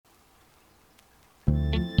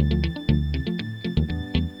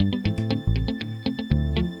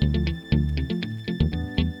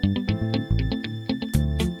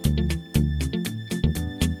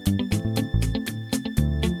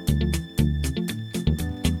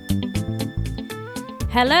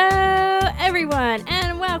Hello, everyone,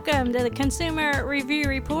 and welcome to the Consumer Review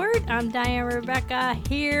Report. I'm Diane Rebecca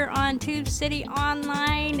here on Tube City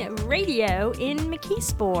Online Radio in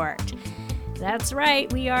McKeesport. That's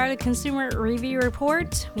right, we are the Consumer Review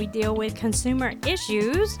Report. We deal with consumer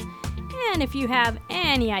issues. And if you have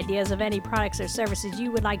any ideas of any products or services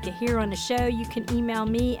you would like to hear on the show, you can email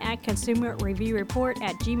me at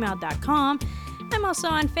consumerreviewreport@gmail.com. I'm also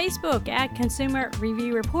on Facebook at Consumer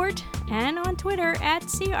Review Report and on Twitter at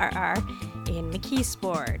CRR in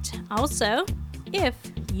McKeesport. Also, if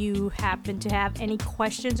you happen to have any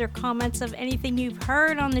questions or comments of anything you've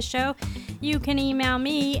heard on the show, you can email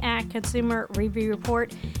me at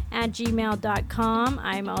consumerreviewreport@gmail.com.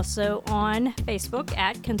 I'm also on Facebook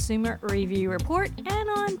at Consumer Review Report and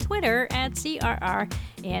on Twitter at CRR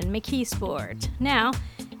in McKeesport. Now,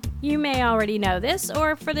 you may already know this,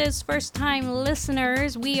 or for those first-time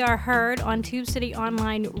listeners, we are heard on Tube City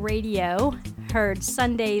Online Radio, heard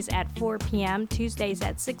Sundays at 4 p.m., Tuesdays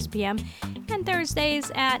at 6 p.m., and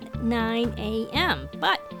Thursdays at 9 a.m.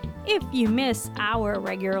 But if you miss our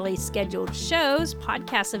regularly scheduled shows,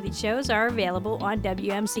 podcasts of these shows are available on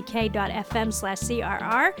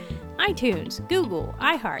wmck.fm/CRR, iTunes, Google,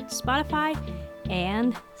 iHeart, Spotify,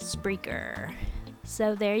 and Spreaker.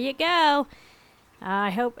 So there you go.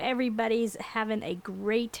 I hope everybody's having a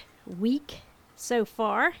great week so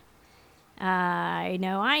far. I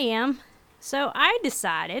know I am. So I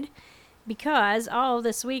decided, because all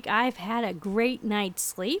this week I've had a great night's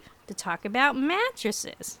sleep, to talk about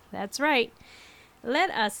mattresses. That's right.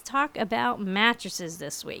 Let us talk about mattresses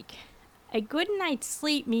this week. A good night's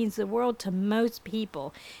sleep means the world to most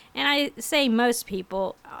people. And I say most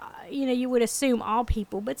people, you would assume all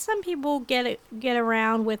people, but some people get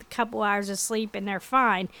around with a couple hours of sleep and they're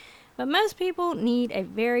fine. But most people need a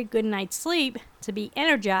very good night's sleep to be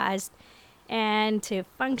energized and to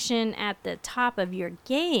function at the top of your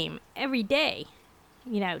game every day.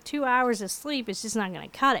 2 hours of sleep is just not going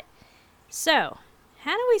to cut it. So,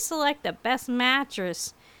 how do we select the best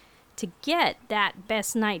mattress to get that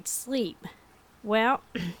best night's sleep? Well,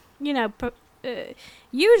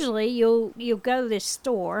 usually you'll go to this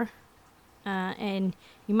store and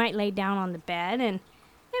you might lay down on the bed and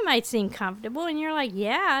it might seem comfortable and you're like,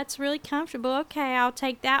 yeah, it's really comfortable. Okay, I'll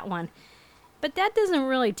take that one. But that doesn't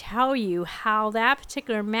really tell you how that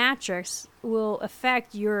particular mattress will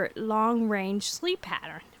affect your long-range sleep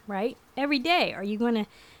pattern, right? Every day, are you going to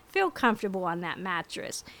feel comfortable on that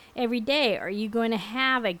mattress? Every day, are you going to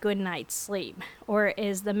have a good night's sleep? Or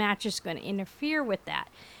is the mattress going to interfere with that?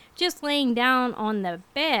 Just laying down on the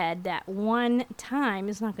bed that one time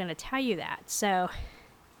is not going to tell you that. So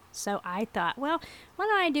I thought, well, why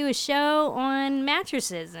don't I do a show on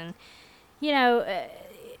mattresses? And,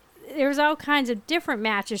 there's all kinds of different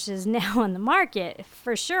mattresses now on the market,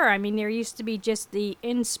 for sure. I mean, there used to be just the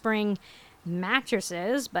inspring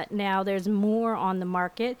mattresses, but now there's more on the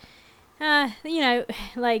market. You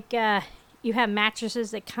have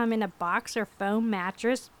mattresses that come in a box or foam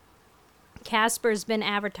mattress. Casper's been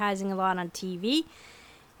advertising a lot on TV,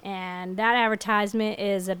 and that advertisement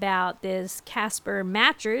is about this Casper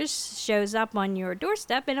mattress shows up on your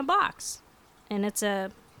doorstep in a box, and it's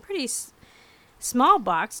a pretty small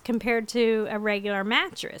box compared to a regular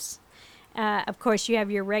mattress. Of course, you have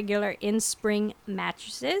your regular inspring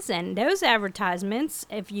mattresses, and those advertisements,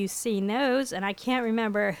 if you've seen those, and I can't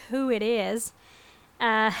remember who it is,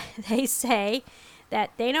 they say that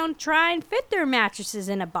they don't try and fit their mattresses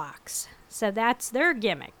in a box. So that's their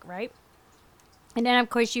gimmick, right? And then, of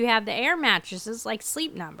course, you have the air mattresses like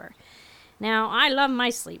Sleep Number. Now, I love my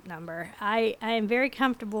Sleep Number. I am very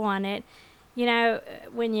comfortable on it.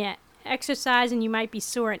 When you exercise and you might be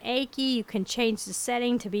sore and achy, you can change the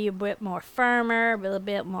setting to be a bit more firmer, a little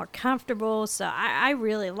bit more comfortable. So I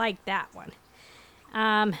really like that one.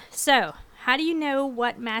 So how do you know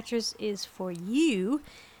what mattress is for you?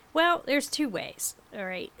 Well, there's two ways. All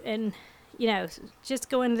right. And, just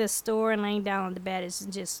going to the store and laying down on the bed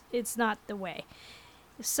it's not the way.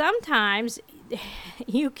 Sometimes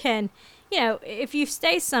you can, if you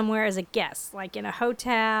stay somewhere as a guest, like in a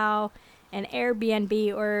hotel, an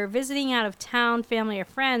Airbnb, or visiting out of town, family or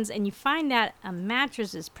friends, and you find that a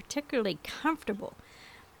mattress is particularly comfortable,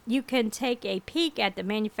 you can take a peek at the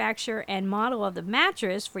manufacturer and model of the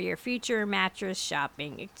mattress for your future mattress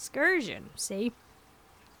shopping excursion. See?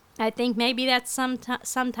 I think maybe that's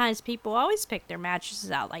sometimes people always pick their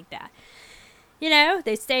mattresses out like that.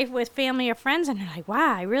 They stay with family or friends and they're like,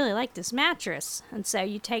 wow, I really like this mattress. And so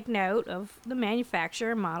you take note of the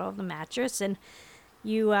manufacturer and model of the mattress, and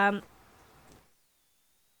you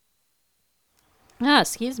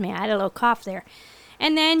excuse me, I had a little cough there.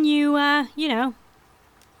 And then you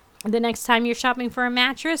the next time you're shopping for a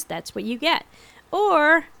mattress, that's what you get.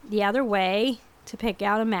 Or the other way to pick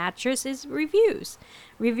out a mattress is reviews.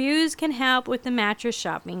 Reviews can help with the mattress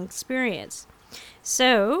shopping experience.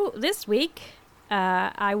 So this week,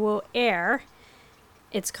 I will air.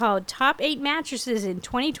 It's called Top 8 Mattresses in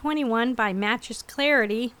 2021 by Mattress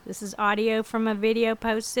Clarity. This is audio from a video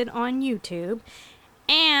posted on YouTube.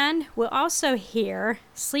 And we'll also hear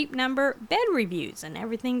Sleep Number bed reviews and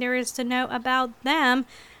everything there is to know about them,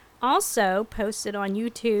 also posted on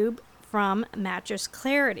YouTube from Mattress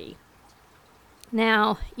Clarity.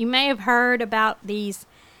 Now, you may have heard about these,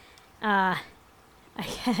 I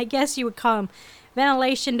guess you would call them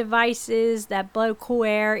ventilation devices that blow cool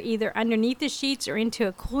air either underneath the sheets or into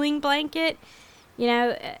a cooling blanket. You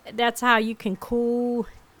know, that's how you can cool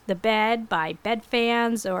the bed, by bed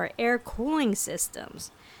fans or air cooling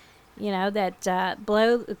systems, you know, that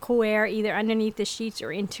blow the cool air either underneath the sheets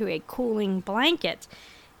or into a cooling blanket.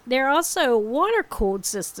 There are also water-cooled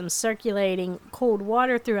systems circulating cold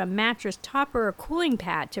water through a mattress topper or cooling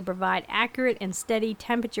pad to provide accurate and steady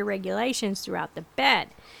temperature regulations throughout the bed.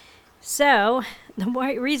 So, the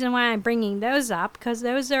reason why I'm bringing those up, because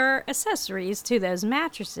those are accessories to those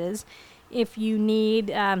mattresses if you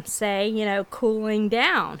need, say, you know, cooling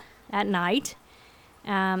down at night.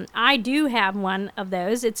 I do have one of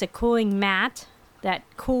those. It's a cooling mat that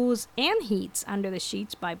cools and heats under the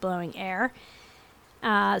sheets by blowing air.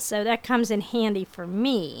 So that comes in handy for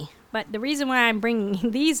me. But the reason why I'm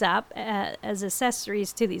bringing these up as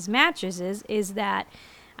accessories to these mattresses is that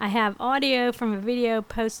I have audio from a video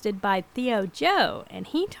posted by Theo Joe, and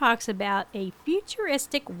he talks about a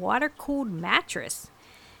futuristic water-cooled mattress.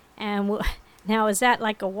 And now, is that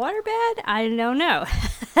like a waterbed? I don't know.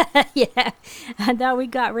 Yeah, I thought we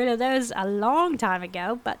got rid of those a long time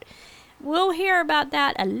ago, but we'll hear about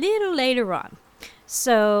that a little later on.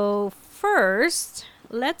 So first,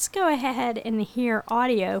 let's go ahead and hear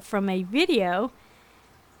audio from a video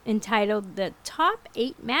entitled The Top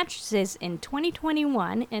 8 Mattresses in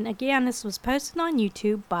 2021. And again, this was posted on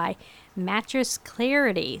YouTube by Mattress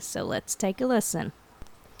Clarity. So let's take a listen.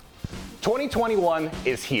 2021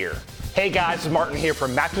 is here. Hey guys, it's Martin here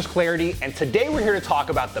from Mattress Clarity, and today we're here to talk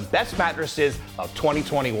about the best mattresses of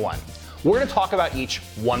 2021. We're going to talk about each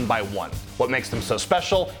one by one, what makes them so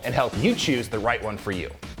special, and help you choose the right one for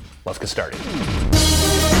you. Let's get started.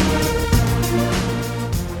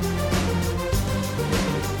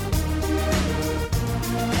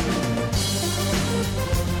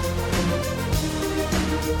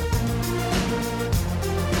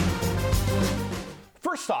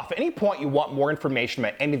 First off, at any point you want more information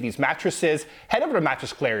about any of these mattresses, head over to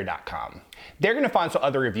mattressclarity.com. They're going to find some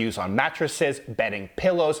other reviews on mattresses, bedding,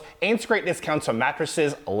 pillows, and some great discounts on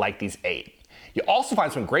mattresses like these 8. You'll also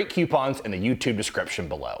find some great coupons in the YouTube description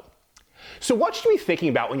below. So what should you be thinking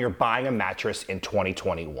about when you're buying a mattress in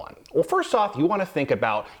 2021? Well, first off, you want to think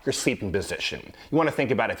about your sleeping position. You want to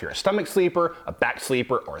think about if you're a stomach sleeper, a back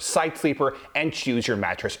sleeper, or a side sleeper, and choose your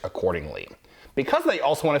mattress accordingly. Because of that, you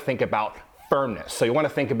also want to think about firmness. So you want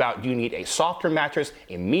to think about, do you need a softer mattress,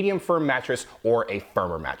 a medium firm mattress, or a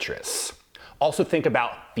firmer mattress? Also think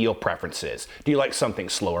about feel preferences. Do you like something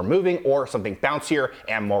slower moving or something bouncier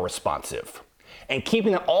and more responsive? And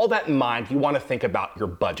keeping all that in mind, you want to think about your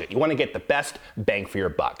budget. You want to get the best bang for your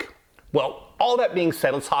buck. Well, all that being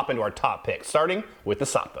said, let's hop into our top picks, starting with the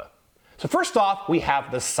Saatva. So first off, we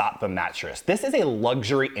have the Saatva mattress. This is a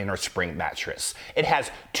luxury inner spring mattress. It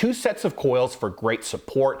has 2 sets of coils for great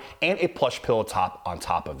support and a plush pillow top on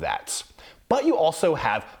top of that. But you also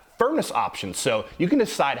have firmness options, so you can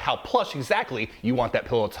decide how plush exactly you want that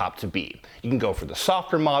pillow top to be. You can go for the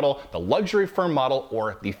softer model, the luxury firm model,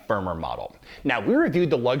 or the firmer model. Now, we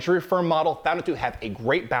reviewed the luxury firm model, found it to have a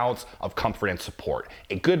great balance of comfort and support.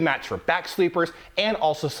 A good match for back sleepers and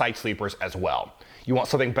also side sleepers as well. You want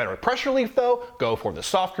something better with pressure relief though, go for the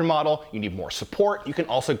softer model. You need more support, you can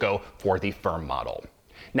also go for the firm model.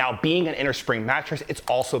 Now, being an inner spring mattress, it's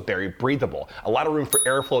also very breathable. A lot of room for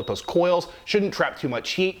airflow with those coils, shouldn't trap too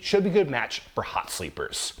much heat, should be a good match for hot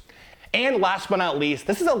sleepers. And last but not least,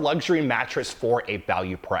 this is a luxury mattress for a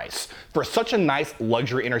value price. For such a nice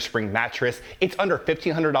luxury inner spring mattress, it's under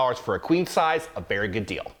 $1,500 for a queen size, a very good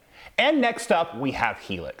deal. And next up, we have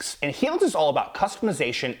Helix. And Helix is all about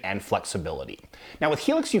customization and flexibility. Now with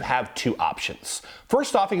Helix, you have 2 options.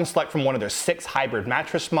 First off, you can select from one of their 6 hybrid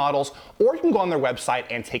mattress models, or you can go on their website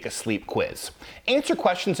and take a sleep quiz. Answer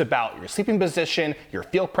questions about your sleeping position, your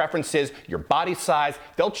feel preferences, your body size.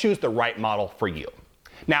 They'll choose the right model for you.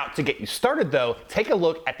 Now, to get you started though, take a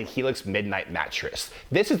look at the Helix Midnight Mattress.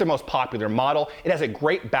 This is their most popular model. It has a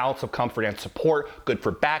great balance of comfort and support, good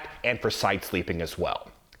for back and for side sleeping as well.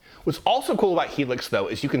 What's also cool about Helix though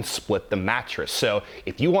is you can split the mattress. So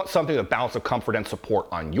if you want something with balance of comfort and support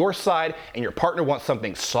on your side and your partner wants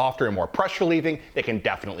something softer and more pressure relieving, they can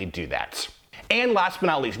definitely do that. And last but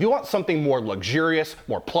not least, if you want something more luxurious,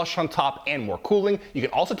 more plush on top, and more cooling, you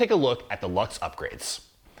can also take a look at the Luxe upgrades.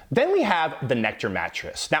 Then we have the Nectar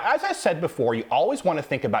mattress. Now, as I said before, you always want to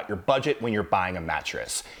think about your budget when you're buying a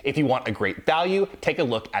mattress. If you want a great value, take a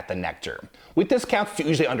look at the Nectar. With discounts, it's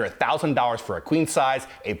usually under $1,000 for a queen size,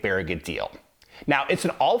 a very good deal. Now, it's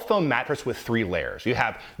an all-foam mattress with 3 layers. You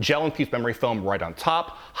have gel-infused memory foam right on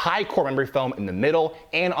top, high core memory foam in the middle,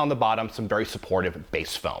 and on the bottom, some very supportive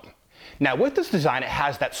base foam. Now with this design, it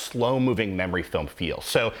has that slow-moving memory foam feel.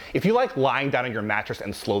 So if you like lying down on your mattress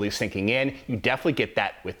and slowly sinking in, you definitely get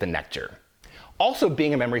that with the Nectar. Also,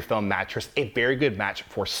 being a memory foam mattress, a very good match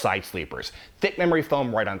for side sleepers. Thick memory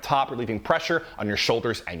foam right on top, relieving pressure on your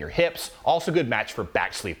shoulders and your hips. Also good match for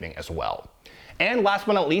back sleeping as well. And last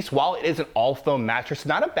but not least, while it is an all-foam mattress,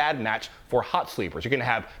 not a bad match for hot sleepers. You're going to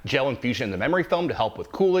have gel infusion in the memory foam to help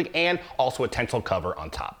with cooling and also a tensile cover on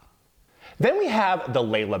top. Then we have the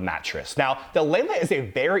Layla mattress. Now, the Layla is a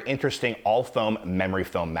very interesting all-foam memory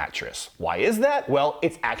foam mattress. Why is that? Well,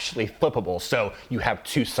 it's actually flippable, so you have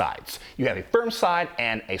 2 sides. You have a firm side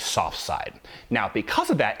and a soft side. Now, because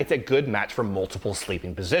of that, it's a good match for multiple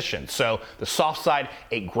sleeping positions. So the soft side,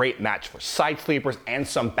 a great match for side sleepers and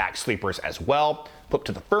some back sleepers as well. Flip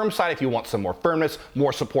to the firm side if you want some more firmness,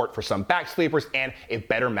 more support for some back sleepers, and a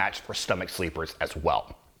better match for stomach sleepers as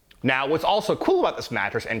well. Now, what's also cool about this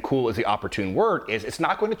mattress, and cool is the opportune word, is it's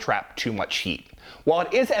not going to trap too much heat. While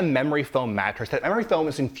it is a memory foam mattress, that memory foam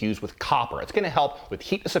is infused with copper. It's going to help with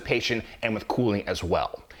heat dissipation and with cooling as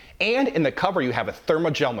well. And in the cover, you have a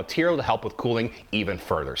thermogel material to help with cooling even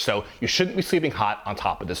further. So you shouldn't be sleeping hot on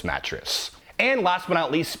top of this mattress. And last but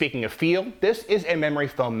not least, speaking of feel, this is a memory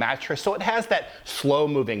foam mattress, so it has that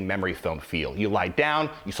slow-moving memory foam feel. You lie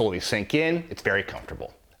down, you slowly sink in, it's very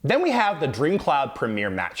comfortable. Then we have the DreamCloud Premier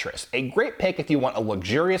mattress, a great pick if you want a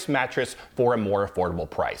luxurious mattress for a more affordable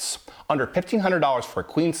price. Under $1,500 for a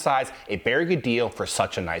queen size, a very good deal for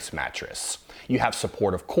such a nice mattress. You have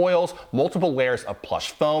supportive coils, multiple layers of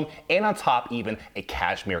plush foam, and on top even a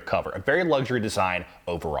cashmere cover, a very luxury design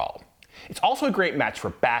overall. It's also a great match for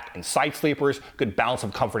back and side sleepers, good balance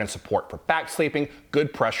of comfort and support for back sleeping,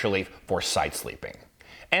 good pressure relief for side sleeping.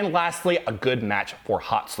 And lastly, a good match for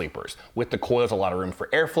hot sleepers. With the coils, a lot of room for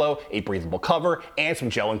airflow, a breathable cover, and some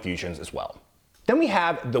gel infusions as well. Then we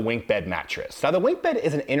have the WinkBed mattress. Now the WinkBed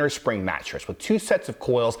is an inner spring mattress with 2 sets of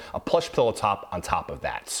coils, a plush pillow top on top of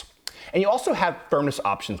that. And you also have firmness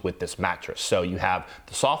options with this mattress. So you have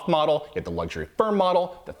the soft model, you have the luxury firm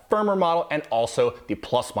model, the firmer model, and also the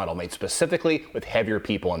plus model made specifically with heavier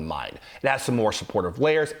people in mind. It has some more supportive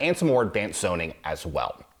layers and some more advanced zoning as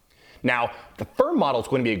well. Now, the firm model is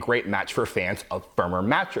going to be a great match for fans of firmer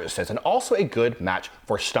mattresses and also a good match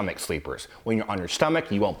for stomach sleepers. When you're on your stomach,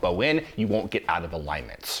 you won't bow in, you won't get out of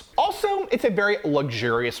alignment. Also, it's a very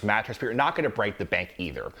luxurious mattress, but you're not going to break the bank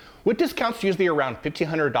either. With discounts usually around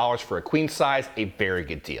 $1,500 for a queen size, a very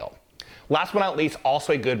good deal. Last but not least,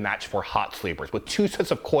 also a good match for hot sleepers. With 2 sets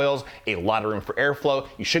of coils, a lot of room for airflow,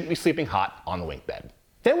 you shouldn't be sleeping hot on the WinkBed.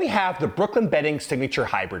 Then we have the Brooklyn Bedding Signature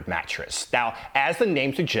Hybrid Mattress. Now, as the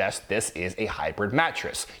name suggests, this is a hybrid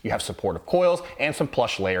mattress. You have supportive coils and some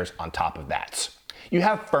plush layers on top of that. You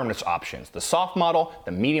have firmness options, the soft model,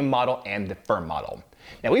 the medium model, and the firm model.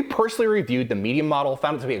 Now, we personally reviewed the medium model,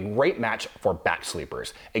 found it to be a great match for back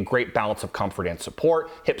sleepers. A great balance of comfort and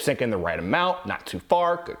support, hip sink in the right amount, not too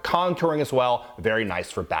far, good contouring as well, very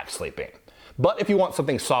nice for back sleeping. But if you want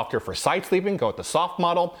something softer for side sleeping, go with the soft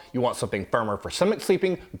model. You want something firmer for stomach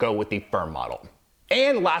sleeping, go with the firm model.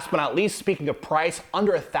 And last but not least, speaking of price,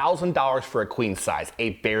 under $1,000 for a queen size,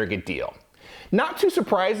 a very good deal. Not too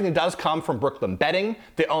surprising, it does come from Brooklyn Bedding.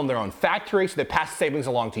 They own their own factory, so they pass the savings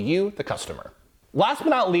along to you, the customer. Last but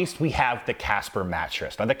not least, we have the Casper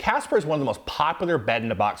mattress. Now, the Casper is one of the most popular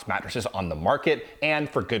bed-in-a-box mattresses on the market, and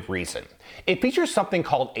for good reason. It features something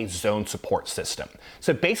called a zone support system.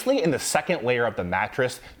 So basically, in the second layer of the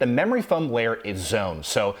mattress, the memory foam layer is zoned,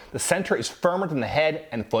 so the center is firmer than the head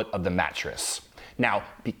and foot of the mattress. Now,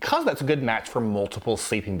 because that's a good match for multiple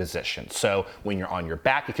sleeping positions. So when you're on your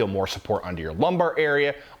back, you feel more support under your lumbar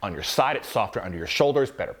area. On your side, it's softer under your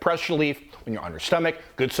shoulders, better pressure relief. When you're on your stomach,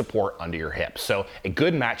 good support under your hips. So a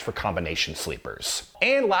good match for combination sleepers.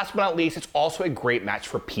 And last but not least, it's also a great match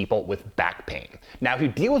for people with back pain. Now, if you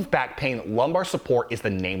deal with back pain, lumbar support is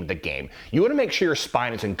the name of the game. You want to make sure your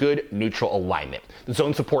spine is in good neutral alignment. The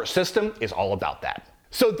zone support system is all about that.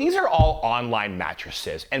 So these are all online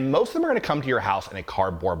mattresses, and most of them are going to come to your house in a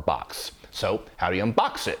cardboard box. So how do you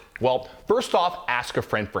unbox it? Well, first off, ask a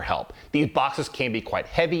friend for help. These boxes can be quite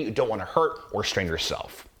heavy. You don't want to hurt or strain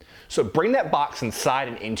yourself. So bring that box inside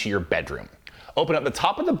and into your bedroom. Open up the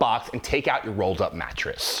top of the box and take out your rolled up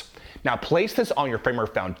mattress. Now place this on your frame or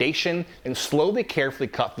foundation and slowly, carefully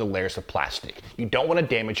cut through the layers of plastic. You don't want to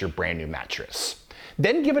damage your brand new mattress.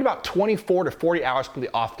 Then give it about 24 to 40 hours to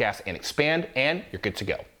the off gas and expand, and you're good to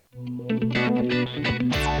go.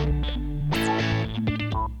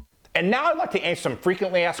 And now I'd like to answer some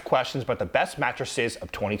frequently asked questions about the best mattresses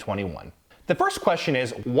of 2021. The first question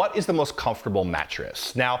is, what is the most comfortable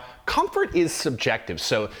mattress? Now, comfort is subjective,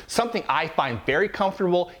 so something I find very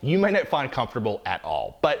comfortable, you might not find comfortable at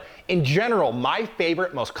all. But in general, my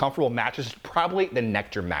favorite, most comfortable mattress is probably the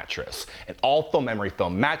Nectar mattress. An all-foam memory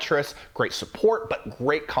foam mattress, great support, but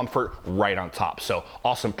great comfort right on top. So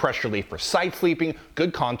awesome pressure relief for side sleeping,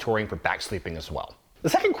 good contouring for back sleeping as well. The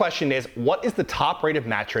second question is, what is the top rated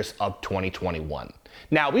mattress of 2021?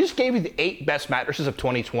 Now, we just gave you the 8 best mattresses of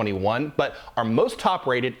 2021, but our most top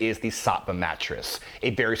rated is the Satva mattress. A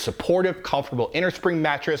very supportive, comfortable innerspring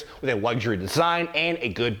mattress with a luxury design and a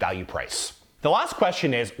good value price. The last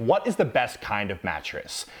question is, what is the best kind of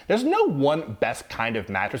mattress? There's no one best kind of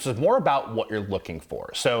mattress. It's more about what you're looking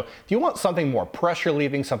for. So if you want something more pressure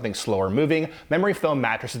relieving, something slower moving, memory foam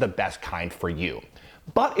mattress is the best kind for you.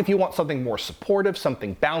 But if you want something more supportive,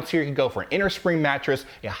 something bouncier, you can go for an innerspring mattress,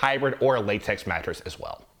 a hybrid, or a latex mattress as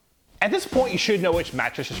well. At this point, you should know which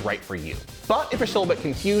mattress is right for you. But if you're still a bit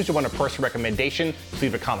confused or want a personal recommendation, please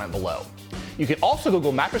leave a comment below. You can also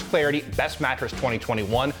Google Mattress Clarity Best Mattress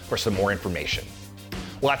 2021 for some more information.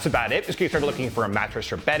 Well, that's about it. Just in case you're looking for a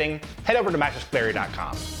mattress or bedding, head over to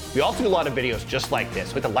mattressclarity.com. We also do a lot of videos just like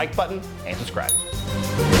this. Hit the like button and subscribe.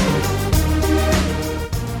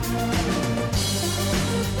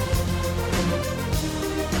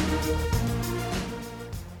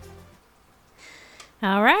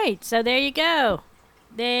 All right, so there you go.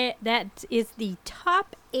 That is the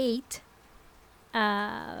top 8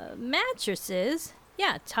 mattresses.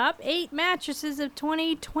 Yeah, top 8 mattresses of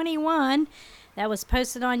 2021. That was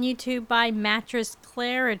posted on YouTube by Mattress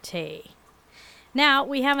Clarity. Now,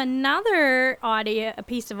 we have another audio, a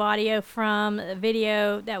piece of audio from a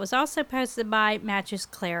video that was also posted by Mattress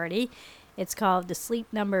Clarity. It's called the Sleep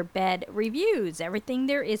Number Bed Reviews, everything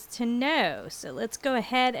there is to know. So let's go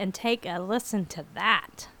ahead and take a listen to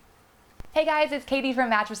that. Hey guys, it's Katie from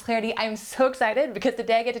Mattress Clarity. I'm so excited because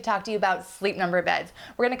today I get to talk to you about Sleep Number beds.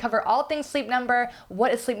 We're going to cover all things Sleep Number,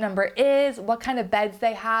 what a Sleep Number is, what kind of beds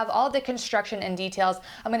they have, all the construction and details.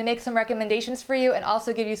 I'm going to make some recommendations for you and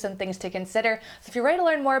also give you some things to consider. So if you're ready to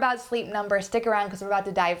learn more about Sleep Number, stick around because we're about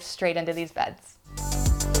to dive straight into these beds.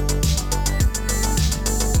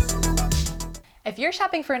 If you're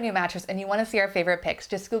shopping for a new mattress and you want to see our favorite picks,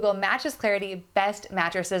 just Google Mattress Clarity Best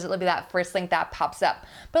Mattresses. It'll be that first link that pops up.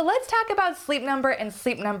 But let's talk about Sleep Number and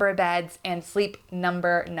Sleep Number beds and Sleep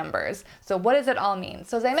Number numbers. So what does it all mean?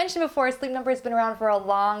 So as I mentioned before, Sleep Number has been around for a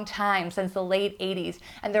long time, since the late 80s,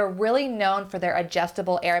 and they're really known for their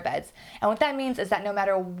adjustable air beds. And what that means is that no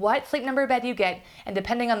matter what Sleep Number bed you get, and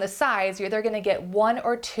depending on the size, you're either going to get 1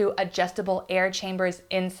 or 2 adjustable air chambers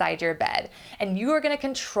inside your bed. And you are going to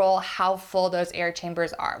control how full those air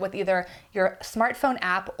chambers are. With either your smartphone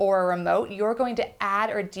app or a remote, you're going to add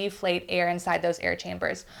or deflate air inside those air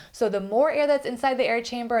chambers. So the more air that's inside the air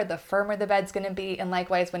chamber, the firmer the bed's going to be, and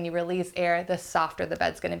likewise when you release air, the softer the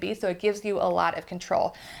bed's going to be. So it gives you a lot of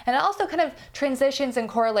control. And it also kind of transitions and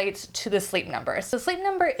correlates to the Sleep Number. So Sleep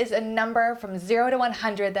Number is a number from 0 to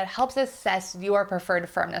 100 that helps assess your preferred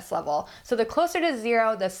firmness level. So the closer to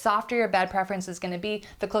 0, the softer your bed preference is going to be.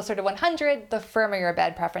 The closer to 100, the firmer your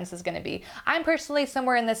bed preference is going to be. I'm personally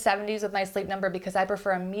somewhere in the 70s with my Sleep Number because I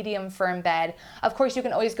prefer a medium firm bed. Of course, you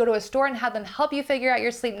can always go to a store and have them help you figure out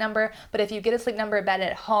your Sleep Number, but if you get a Sleep Number bed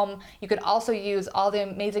at home, you could also use all the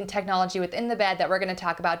amazing technology within the bed that we're going to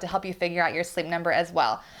talk about to help you figure out your Sleep Number as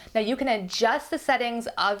well. Now, you can adjust the settings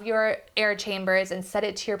of your air chambers and set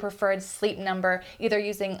it to your preferred Sleep Number, either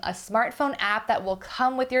using a smartphone app that will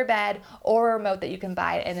come with your bed or a remote that you can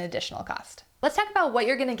buy at an additional cost. Let's talk about what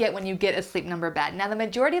you're going to get when you get a Sleep Number bed. Now, the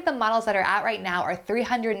majority of the models that are out right now are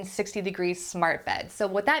 360-degree smart beds. So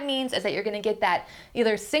what that means is that you're going to get that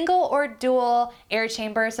either single or dual air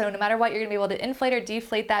chamber. So no matter what, you're going to be able to inflate or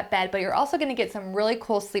deflate that bed, but you're also going to get some really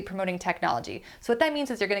cool sleep promoting technology. So what that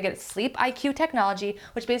means is you're going to get Sleep IQ technology,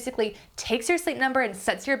 which basically takes your Sleep Number and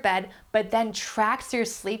sets your bed, but then tracks your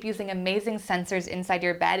sleep using amazing sensors inside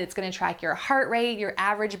your bed. It's going to track your heart rate, your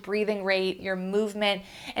average breathing rate, your movement,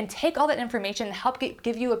 and take all that information information and help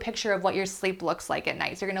give you a picture of what your sleep looks like at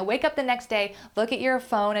night. So you're gonna wake up the next day, look at your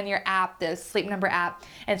phone and your app, the Sleep Number app,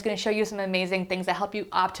 and it's gonna show you some amazing things that help you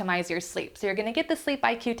optimize your sleep. So you're gonna get the Sleep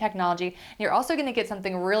IQ technology, and you're also gonna get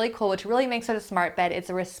something really cool, which really makes it a smart bed. It's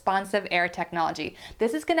a responsive air technology.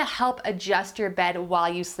 This is gonna help adjust your bed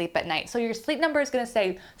while you sleep at night. So your Sleep Number is gonna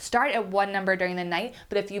say, start at one number during the night,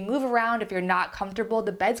 but if you move around, if you're not comfortable,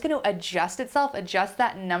 the bed's gonna adjust itself, adjust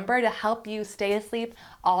that number to help you stay asleep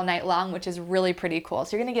all night long, which is really pretty cool.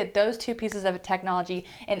 So you're gonna get those two pieces of technology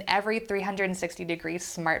in every 360-degree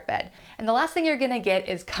smart bed. And the last thing you're gonna get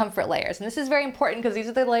is comfort layers. And this is very important because these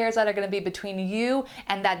are the layers that are gonna be between you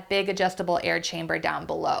and that big adjustable air chamber down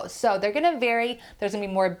below. So they're gonna vary. There's gonna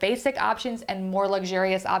be more basic options and more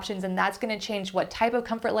luxurious options, and that's gonna change what type of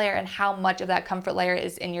comfort layer and how much of that comfort layer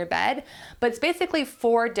is in your bed. But it's basically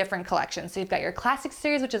 4 different collections. So you've got your Classic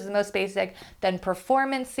series, which is the most basic, then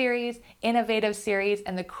Performance series, Innovative series,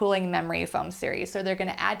 and the Cooling Memory Foam series. So they're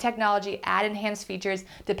gonna add technology, add enhanced features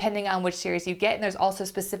depending on which series you get, and there's also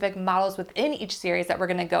specific models within each series that we're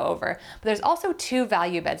gonna go over. But there's also 2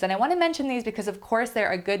 value beds, and I wanna mention these because of course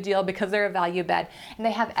they're a good deal because they're a value bed, and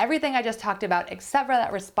they have everything I just talked about except for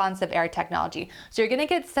that responsive air technology. So you're gonna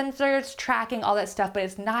get sensors, tracking, all that stuff, but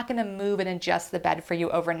it's not gonna move and adjust the bed for you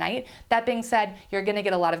overnight. That being said, you're gonna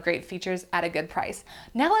get a lot of great features at a good price.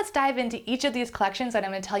 Now let's dive into each of these collections, and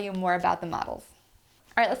I'm gonna tell you more about the models.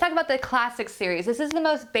 All right, let's talk about the Classic series. This is the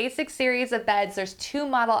most basic series of beds. There's 2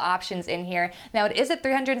 model options in here. Now it is a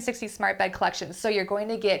 360 smart bed collection, so you're going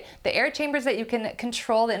to get the air chambers that you can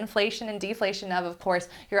control the inflation and deflation of course.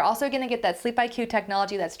 You're also gonna get that Sleep IQ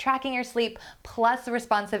technology that's tracking your sleep, plus the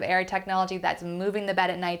responsive air technology that's moving the bed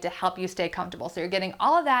at night to help you stay comfortable. So you're getting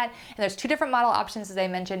all of that, and there's 2 different model options, as I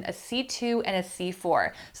mentioned, a C2 and a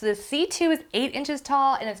C4. So the C2 is 8 inches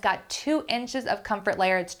tall, and it's got 2 inches of comfort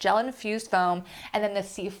layer. It's gel infused foam, and then the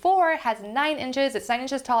C4 has 9 inches. It's 9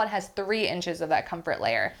 inches tall and has 3 inches of that comfort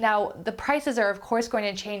layer. Now, the prices are of course going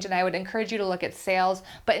to change, and I would encourage you to look at sales,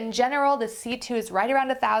 but in general, the C2 is right around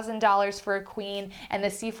 $1,000 for a queen, and the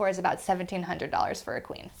C4 is about $1,700 for a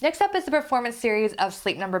queen. Next up is the Performance series of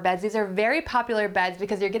Sleep Number beds. These are very popular beds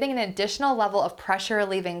because you're getting an additional level of pressure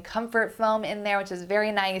relieving comfort foam in there, which is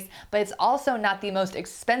very nice, but it's also not the most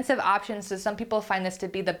expensive option, so some people find this to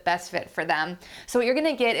be the best fit for them. So what you're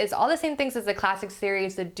gonna get is all the same things as the Classic series,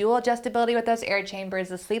 the dual adjustability with those air chambers,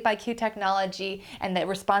 the Sleep IQ technology, and the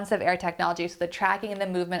responsive air technology. So the tracking and the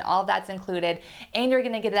movement, all that's included. And you're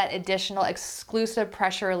gonna get that additional exclusive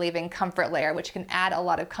pressure relieving comfort layer, which can add a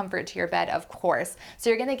lot of comfort to your bed, of course. So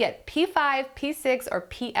you're gonna get P5, P6, or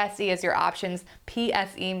PSE as your options.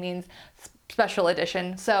 PSE means special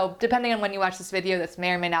edition. So depending on when you watch this video, this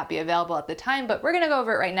may or may not be available at the time, but we're gonna go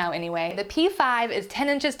over it right now anyway. The P5 is 10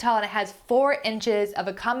 inches tall, and it has 4 inches of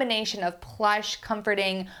a combination of plush,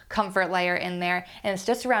 comforting comfort layer in there, and it's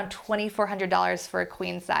just around $2,400 for a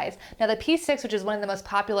queen size. Now the P6, which is one of the most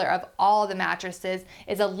popular of all the mattresses,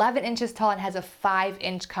 is 11 inches tall and has a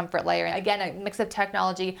 5-inch comfort layer. Again, a mix of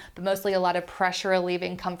technology, but mostly a lot of pressure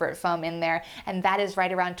relieving comfort foam in there, and that is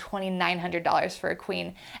right around $2,900 for a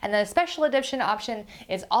queen. And then a special edition option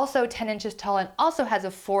is also 10 inches tall and also has a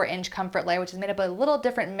 4-inch comfort layer, which is made up of a little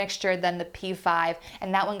different mixture than the P5,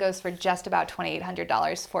 and that one goes for just about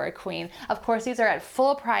 $2,800 for a queen. Of course, these are at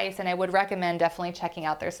full price, and I would recommend definitely checking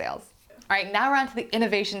out their sales. All right, now we're on to the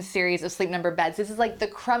Innovation series of Sleep Number beds. This is like the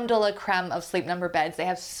creme de la creme of Sleep Number beds. They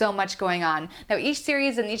have so much going on. Now each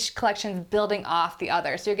series and each collection is building off the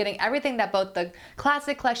other. So you're getting everything that both the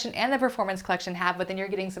Classic collection and the Performance collection have, but then you're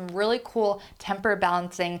getting some really cool temper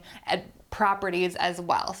balancing properties as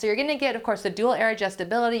well. So you're gonna get, of course, the dual air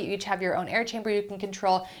adjustability. You each have your own air chamber you can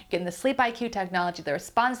control. You're getting the Sleep IQ technology, the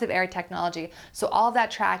responsive air technology. So all of that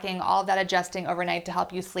tracking, all of that adjusting overnight to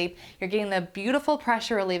help you sleep. You're getting the beautiful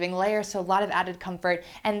pressure relieving layer, so a lot of added comfort.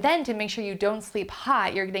 And then to make sure you don't sleep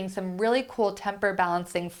hot, you're getting some really cool temper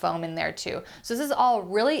balancing foam in there too. So this is all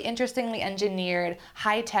really interestingly engineered,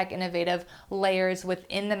 high-tech, innovative layers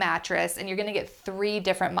within the mattress. And you're gonna get 3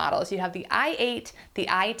 different models. You have the i8, the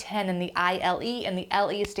i10, and the ILE, and the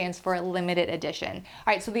LE stands for limited edition.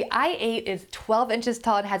 All right, so the i8 is 12 inches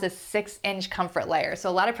tall and has a 6-inch comfort layer. So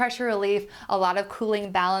a lot of pressure relief, a lot of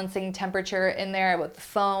cooling, balancing temperature in there with the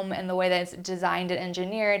foam and the way that it's designed and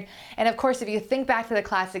engineered. And of course, if you think back to the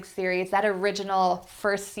Classic series, that original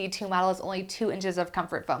first C2 model is only 2 inches of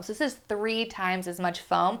comfort foam. So this is 3 times as much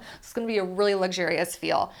foam. So it's gonna be a really luxurious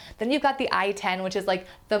feel. Then you've got the i10, which is like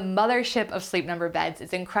the mothership of Sleep Number beds.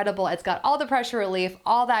 It's incredible. It's got all the pressure relief,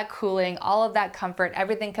 all that cooling, cooling, all of that comfort,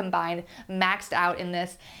 everything combined, maxed out in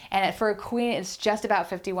this. And for a queen, it's just about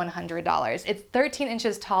 $5,100. It's 13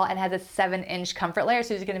 inches tall and has a 7-inch comfort layer,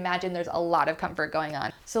 so as you can imagine, there's a lot of comfort going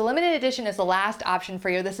on. So limited edition is the last option for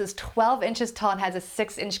you. This is 12 inches tall and has a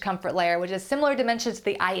 6-inch comfort layer, which is similar dimensions to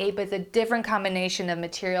the i8, but it's a different combination of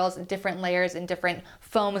materials, different layers, and different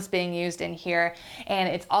foams being used in here. And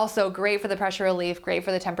it's also great for the pressure relief, great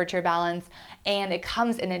for the temperature balance, and it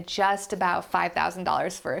comes in at just about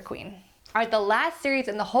 $5,000 for a queen. All right, the last series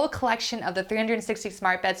in the whole collection of the 360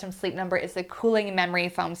 smart beds from Sleep Number is the Cooling Memory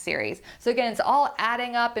Foam series. So again, it's all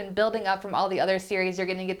adding up and building up from all the other series. You're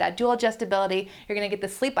gonna get that dual adjustability, you're gonna get the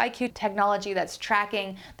Sleep IQ technology that's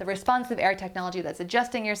tracking, the responsive air technology that's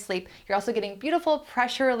adjusting your sleep. You're also getting beautiful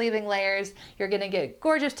pressure relieving layers. You're gonna get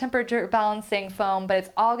gorgeous temperature balancing foam, but it's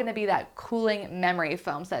all gonna be that cooling memory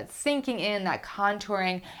foam. So that's sinking in, that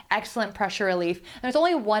contouring, excellent pressure relief. And there's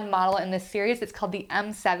only one model in this series. It's called the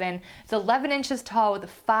M7. It's 11 inches tall with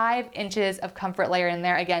 5 inches of comfort layer in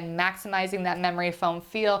there. Again, maximizing that memory foam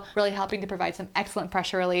feel, really helping to provide some excellent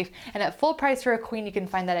pressure relief. And at full price for a queen, you can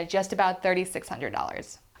find that at just about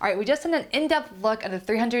 $3,600. All right, we just did an in-depth look at the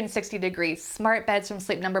 360-degree smart beds from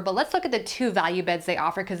Sleep Number, but let's look at the 2 value beds they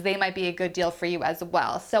offer because they might be a good deal for you as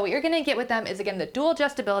well. So what you're gonna get with them is, again, the dual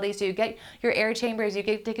adjustability, so you get your air chambers, you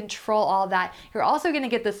get to control all that. You're also gonna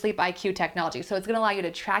get the Sleep IQ technology, so it's gonna allow you to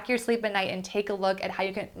track your sleep at night and take a look at how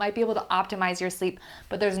you might be able to optimize your sleep,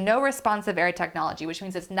 but there's no responsive air technology, which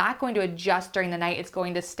means it's not going to adjust during the night, it's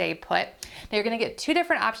going to stay put. Now you're gonna get 2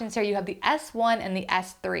 different options here. You have the S1 and the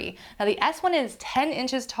S3. Now the S1 is 10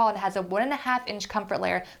 inches tall and has a 1.5-inch comfort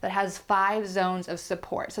layer that has 5 zones of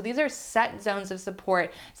support. So these are set zones of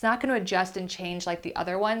support. It's not going to adjust and change like the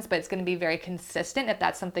other ones, but it's going to be very consistent if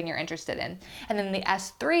that's something you're interested in. And then the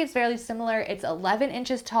S3 is fairly similar. It's 11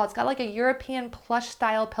 inches tall. It's got like a European plush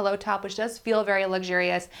style pillow top, which does feel very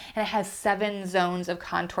luxurious, and it has 7 zones of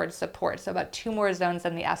contoured support. So about 2 more zones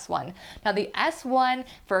than the S1. Now the S1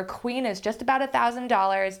 for a queen is just about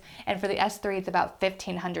 $1,000, and for the S3 it's about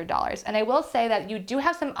 $1,500. And I will say that you do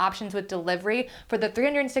have some options with delivery. For the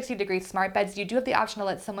 360-degree smart beds, you do have the option to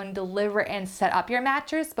let someone deliver and set up your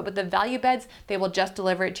mattress, but with the value beds, they will just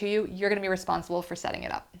deliver it to you. You're gonna be responsible for setting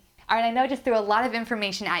it up. All right, I know I just threw a lot of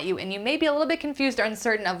information at you, and you may be a little bit confused or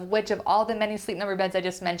uncertain of which of all the many Sleep Number beds I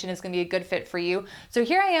just mentioned is going to be a good fit for you. So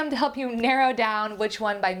here I am to help you narrow down which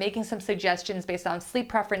one by making some suggestions based on sleep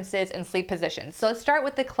preferences and sleep positions. So let's start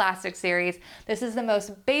with the Classic series. This is the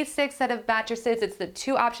most basic set of mattresses. It's the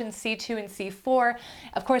 2 options, C2 and C4.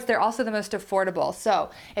 Of course, they're also the most affordable.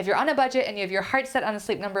 So if you're on a budget and you have your heart set on a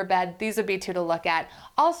Sleep Number bed, these would be 2 to look at.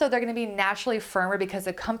 Also, they're going to be naturally firmer because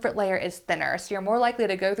the comfort layer is thinner. So you're more likely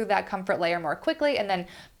to go through that comfort layer more quickly and then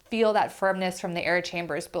feel that firmness from the air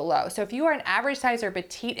chambers below. So if you are an average size or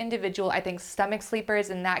petite individual, I think stomach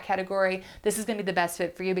sleepers in that category, this is gonna be the best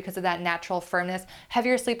fit for you because of that natural firmness.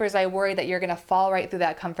 Heavier sleepers, I worry that you're gonna fall right through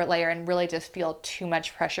that comfort layer and really just feel too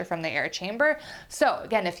much pressure from the air chamber. So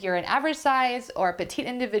again, if you're an average size or a petite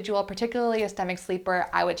individual, particularly a stomach sleeper,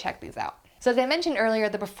 I would check these out. So as I mentioned earlier,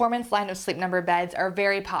 the performance line of Sleep Number beds are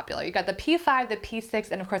very popular. You got the P5, the P6,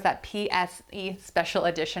 and of course that PSE special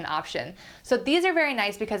edition option. So these are very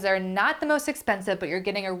nice because they're not the most expensive, but you're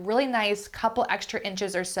getting a really nice couple extra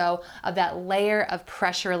inches or so of that layer of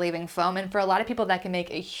pressure relieving foam. And for a lot of people, that can make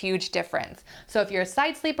a huge difference. So if you're a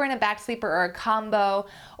side sleeper and a back sleeper or a combo,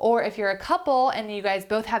 or if you're a couple and you guys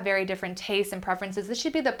both have very different tastes and preferences, this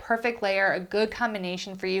should be the perfect layer, a good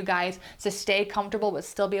combination for you guys to stay comfortable but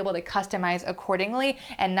still be able to customize accordingly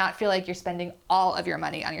and not feel like you're spending all of your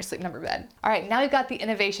money on your Sleep Number bed. All right, now we've got the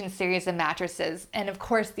Innovation series of mattresses. And of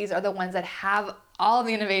course, these are the ones that have all of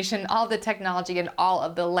the innovation, all of the technology, and all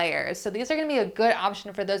of the layers. So these are gonna be a good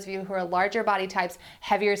option for those of you who are larger body types,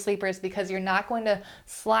 heavier sleepers, because you're not going to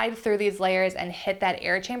slide through these layers and hit that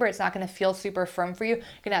air chamber. It's not gonna feel super firm for you. You're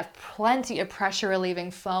gonna have plenty of pressure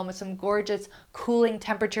relieving foam with some gorgeous cooling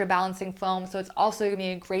temperature balancing foam. So it's also gonna be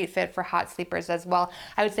a great fit for hot sleepers as well.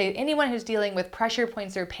 I would say anyone who's dealing with pressure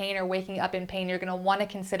points or pain or waking up in pain, you're gonna wanna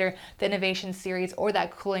consider the Innovation series or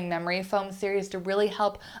that Cooling Memory Foam series to really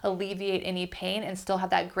help alleviate any pain and still have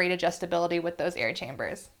that great adjustability with those air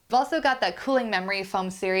chambers. We've also got that Cooling Memory Foam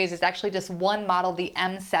series. It's actually just one model, the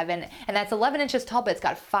M7, and that's 11 inches tall, but it's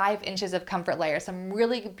got 5 inches of comfort layer. Some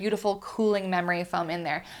really beautiful cooling memory foam in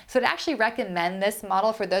there. So I'd actually recommend this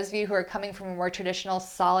model for those of you who are coming from a more traditional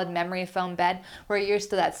solid memory foam bed, where you're used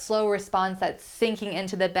to that slow response, that sinking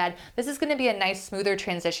into the bed. This is gonna be a nice, smoother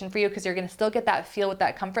transition for you because you're gonna still get that feel with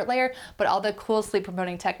that comfort layer, but all the cool sleep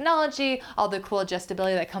promoting technology, all the cool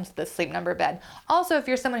adjustability that comes with the Sleep Number bed. Also, if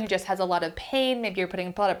you're someone who just has a lot of pain, maybe you're putting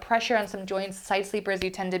a lot of pressure on some joints, side sleepers, you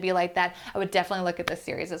tend to be like that, I would definitely look at this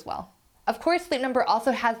series as well. Of course, Sleep Number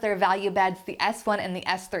also has their value beds, the S1 and the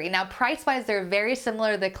S3. Now, price-wise, they're very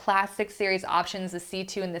similar to the classic series options, the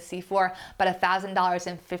C2 and the C4, but $1,000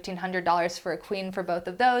 and $1,500 for a queen for both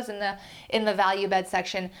of those. In the value bed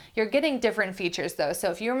section, you're getting different features though.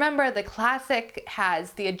 So if you remember, the classic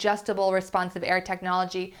has the adjustable responsive air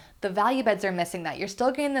technology. The value beds are missing that. You're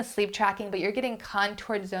still getting the sleep tracking, but you're getting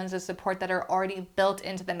contoured zones of support that are already built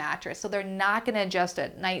into the mattress. So they're not going to adjust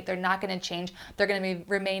at night. They're not going to change. They're going to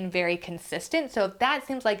remain very consistent. So if that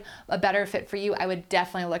seems like a better fit for you, I would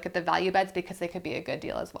definitely look at the value beds because they could be a good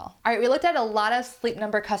deal as well. All right, we looked at a lot of Sleep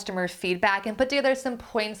Number customer feedback and put together some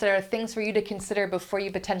points that are things for you to consider before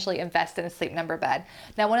you potentially invest in a Sleep Number bed.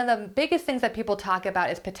 Now, one of the biggest things that people talk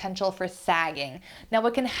about is potential for sagging. Now,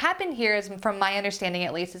 what can happen here is, from my understanding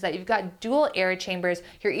at least, is that you've got dual air chambers.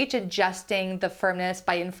 You're each adjusting the firmness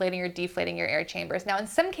by inflating or deflating your air chambers. Now, in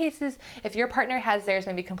some cases, if your partner has theirs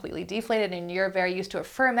maybe completely deflated and you're very used to a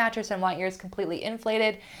firm mattress and want yours completely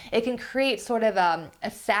inflated, it can create sort of a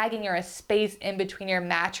sagging or a space in between your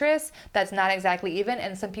mattress that's not exactly even,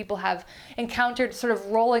 and some people have encountered sort of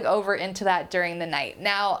rolling over into that during the night.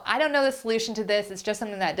 Now, I don't know the solution to this. It's just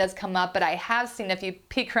something that does come up, but I have seen, if you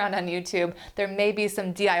peek around on YouTube, there may be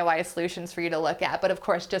some DIY solutions for you to look at, but of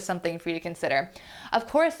course, just something for you to consider. Of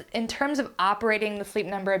course, in terms of operating the Sleep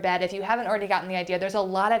Number bed, if you haven't already gotten the idea, there's a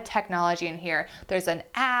lot of technology in here. There's an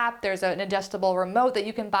app, there's an adjustable remote that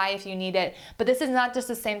you can buy if you need it, but this is not just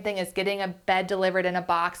the same thing as getting a bed delivered in a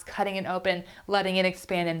box, cutting it open, letting it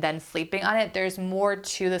expand, and then sleeping on it. There's more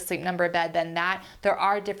to the Sleep Number bed than that. There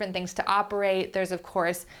are different things to operate. There's, of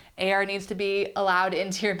course, air needs to be allowed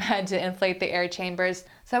into your bed to inflate the air chambers.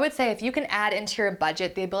 So I would say if you can add into your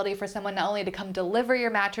budget the ability for someone not only to come deliver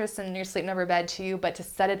your mattress and your Sleep Number bed to you, but to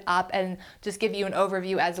set it up and just give you an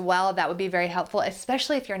overview as well, that would be very helpful,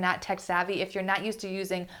 especially if you're not tech savvy, if you're not used to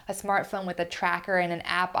using a smartphone with a tracker and an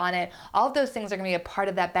app on it. All of those things are going to be a part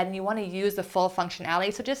of that bed, and you want to use the full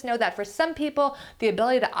functionality. So just know that for some people, the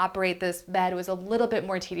ability to operate this bed was a little bit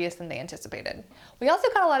more tedious than they anticipated. We also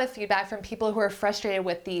got a lot of feedback from people who are frustrated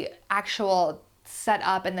with the actual set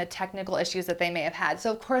up and the technical issues that they may have had.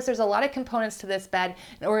 So of course, there's a lot of components to this bed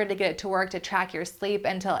in order to get it to work, to track your sleep,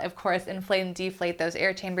 and to, of course, inflate and deflate those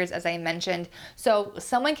air chambers, as I mentioned. So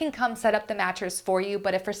someone can come set up the mattress for you,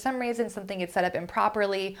 but if for some reason something gets set up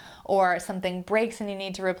improperly or something breaks and you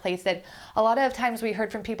need to replace it, a lot of times we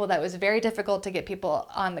heard from people that it was very difficult to get people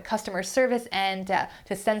on the customer service end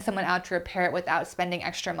to send someone out to repair it without spending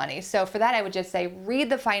extra money. So for that, I would just say read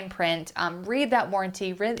the fine print, read that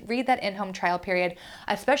warranty, read that in-home trial period,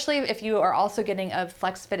 especially if you are also getting a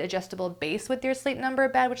FlexFit adjustable base with your Sleep Number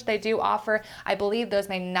bed, which they do offer. I believe those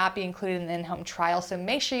may not be included in the in-home trial, so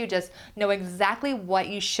make sure you just know exactly what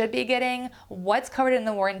you should be getting, what's covered in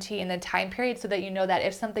the warranty and the time period, so that you know that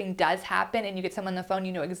if something does happen and you get someone on the phone,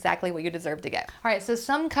 you know exactly what you deserve to get. All right, so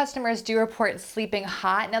some customers do report sleeping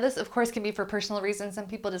hot. Now this, of course, can be for personal reasons. Some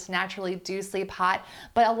people just naturally do sleep hot,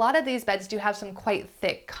 but a lot of these beds do have some quite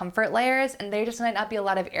thick comfort layers, and there just might not be a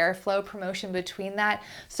lot of airflow promotion between that.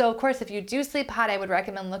 So of course, if you do sleep hot, I would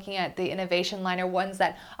recommend looking at the Innovation line, or ones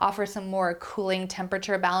that offer some more cooling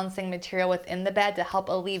temperature balancing material within the bed to help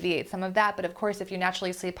alleviate some of that. But of course, if you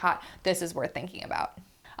naturally sleep hot, this is worth thinking about.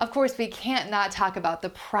 Of course, we can't not talk about the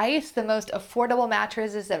price. The most affordable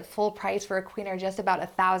mattresses at full price for a queen are just about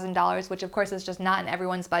 $1,000, which of course is just not in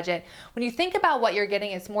everyone's budget. When you think about what you're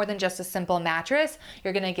getting, it's more than just a simple mattress.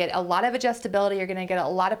 You're gonna get a lot of adjustability, you're gonna get a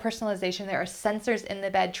lot of personalization. There are sensors in the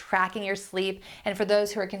bed tracking your sleep. And for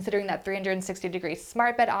those who are considering that 360-degree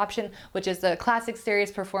smart bed option, which is the Classic Series,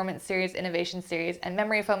 Performance Series, Innovation Series, and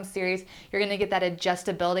Memory Foam Series, you're gonna get that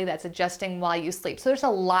adjustability that's adjusting while you sleep. So there's a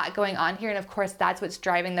lot going on here, and of course that's what's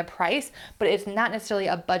driving the price, but it's not necessarily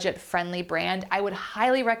a budget-friendly brand. I would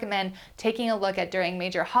highly recommend taking a look at during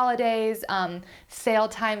major holidays, sale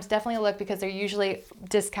times. Definitely look, because they're usually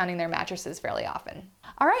discounting their mattresses fairly often.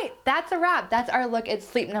 All right, that's a wrap. That's our look at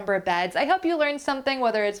Sleep Number beds. I hope you learned something,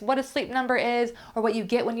 whether it's what a Sleep Number is, or what you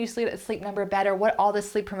get when you sleep at a Sleep Number bed, or what all the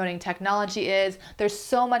sleep promoting technology is. There's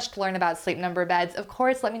so much to learn about Sleep Number beds. Of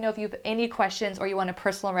course, let me know if you have any questions or you want a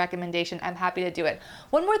personal recommendation. I'm happy to do it.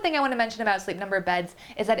 One more thing I want to mention about Sleep Number beds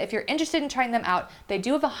is that if you're interested in trying them out, they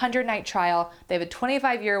do have a 100-night trial, they have a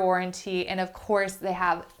 25-year warranty, and of course they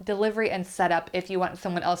have delivery and setup if you want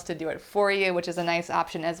someone else to do it for you, which is a nice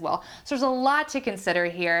option as well. So there's a lot to consider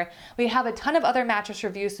here. We have a ton of other mattress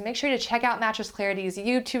reviews, so make sure to check out Mattress Clarity's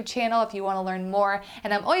YouTube channel if you want to learn more.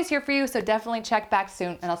 And I'm always here for you, so definitely check back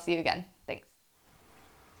soon, and I'll see you again. Thanks.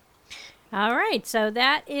 All right, so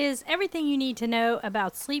that is everything you need to know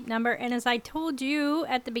about Sleep Number. And as I told you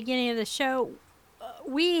at the beginning of the show,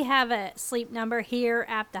 we have a Sleep Number here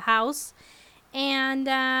at the house, and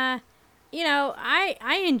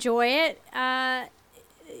I enjoy it.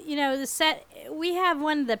 The set, we have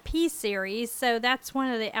one of the P series, so that's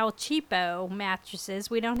one of the El Cheapo mattresses.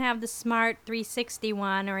 We don't have the Smart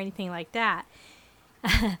 361 or anything like that.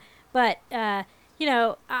 But, I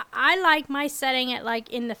like my setting at like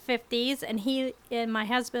in the 50s, and my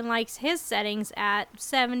husband likes his settings at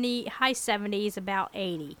high 70s, about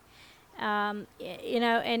 80. And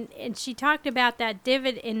she talked about that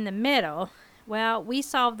divot in the middle. Well, we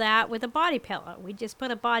solved that with a body pillow. We just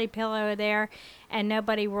put a body pillow there, and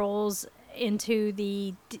nobody rolls into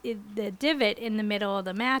the divot in the middle of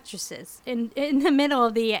the mattresses, in the middle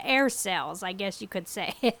of the air cells, I guess you could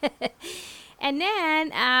say. And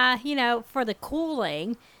then, for the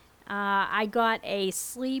cooling, I got a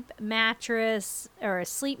sleep mattress, or a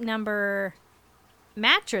Sleep Number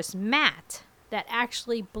mattress mat that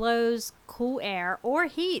actually blows cool air, or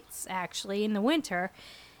heats actually in the winter,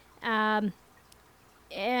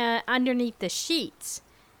 underneath the sheets.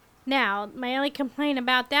 Now, my only complaint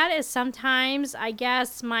about that is sometimes I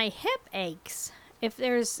guess my hip aches if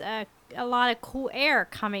there's a lot of cool air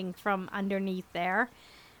coming from underneath there.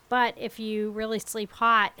 But if you really sleep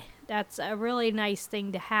hot, that's a really nice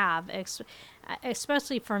thing to have,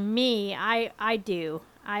 especially for me. I do.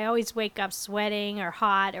 I always wake up sweating or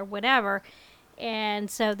hot or whatever,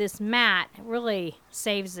 and so this mat really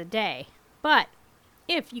saves the day. But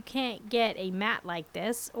if you can't get a mat like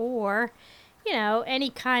this, or any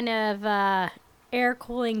kind of air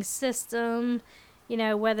cooling system,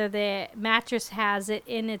 whether the mattress has it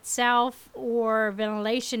in itself or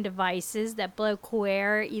ventilation devices that blow cool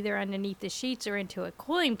air either underneath the sheets or into a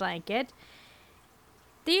cooling blanket,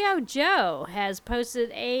 Theo Joe has posted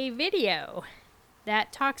a video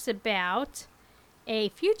that talks about a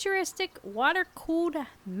futuristic water-cooled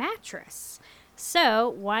mattress. So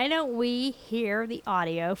why don't we hear the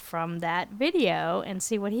audio from that video and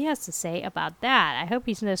see what he has to say about that? I hope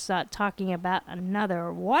he's not talking about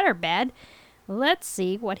another waterbed. Let's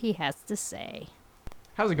see what he has to say.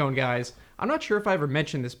 How's it going, guys? I'm not sure if I ever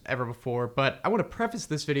mentioned this ever before, but I want to preface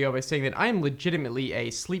this video by saying that I am legitimately a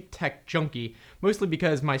sleep tech junkie, mostly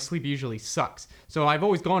because my sleep usually sucks. So I've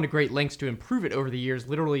always gone to great lengths to improve it over the years,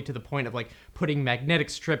 literally to the point of putting magnetic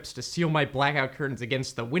strips to seal my blackout curtains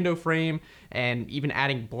against the window frame, and even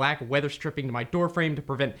adding black weather stripping to my door frame to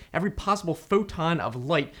prevent every possible photon of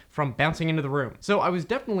light from bouncing into the room. So I was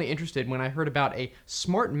definitely interested when I heard about a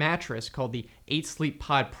smart mattress called the 8 Sleep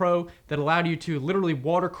Pod Pro that allowed you to literally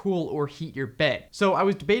water cool or heat your bed. So I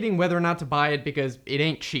was debating whether or not to buy it because it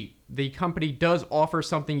ain't cheap. The company does offer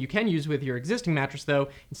something you can use with your existing mattress though,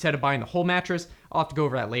 instead of buying the whole mattress. I'll have to go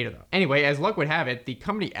over that later though. Anyway, as luck would have it, the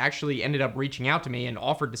company actually ended up reaching out to me and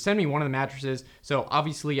offered to send me one of the mattresses, so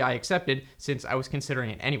obviously I accepted since I was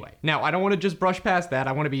considering it anyway. Now, I don't want to just brush past that.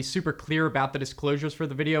 I want to be super clear about the disclosures for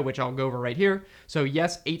the video, which I'll go over right here. So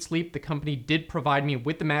yes, 8 Sleep, the company did provide me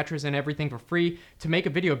with the mattress and everything for free to make a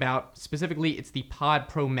video about. Specifically, it's the Pod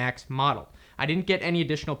Pro Max model. I didn't get any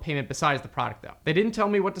additional payment besides the product though. They didn't tell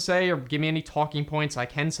me what to say or give me any talking points. I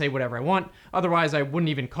can say whatever I want. Otherwise, I wouldn't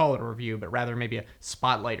even call it a review, but rather maybe a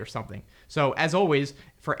spotlight or something. So as always,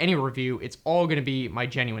 for any review, it's all going to be my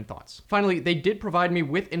genuine thoughts. Finally, they did provide me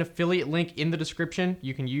with an affiliate link in the description.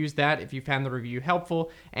 You can use that if you found the review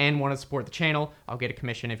helpful and want to support the channel. I'll get a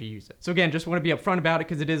commission if you use it. So again, just want to be upfront about it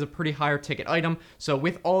because it is a pretty higher ticket item. So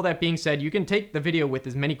with all that being said, you can take the video with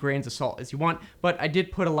as many grains of salt as you want, but I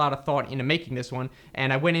did put a lot of thought into making this one,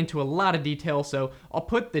 and I went into a lot of detail, so I'll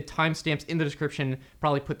put the timestamps in the description,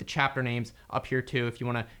 probably put the chapter names up here too if you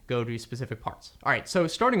want to go to specific parts. All right, so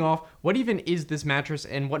starting off, what even is this mattress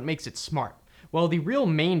and what makes it smart? Well, the real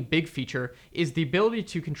main big feature is the ability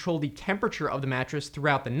to control the temperature of the mattress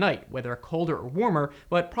throughout the night, whether colder or warmer,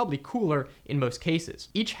 but probably cooler in most cases.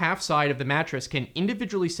 Each half side of the mattress can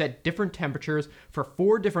individually set different temperatures for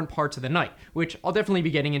 4 different parts of the night, which I'll definitely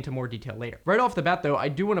be getting into more detail later. Right off the bat though, I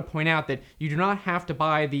do want to point out that you do not have to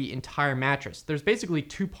buy the entire mattress. There's basically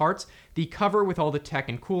 2 parts, the cover with all the tech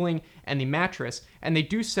and cooling, and the mattress, and they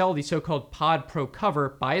do sell the so-called Pod Pro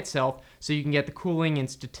cover by itself, so you can get the cooling and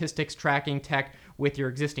statistics tracking tech with your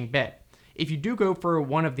existing bed. If you do go for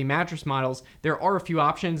one of the mattress models, there are a few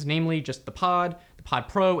options, namely just the Pod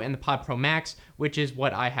Pro, and the Pod Pro Max, which is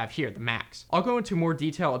what I have here, the Max. I'll go into more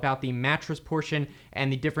detail about the mattress portion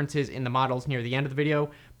and the differences in the models near the end of the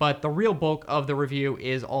video, but the real bulk of the review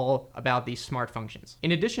is all about these smart functions.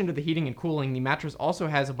 In addition to the heating and cooling, the mattress also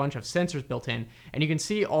has a bunch of sensors built in, and you can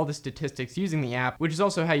see all the statistics using the app, which is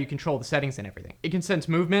also how you control the settings and everything. It can sense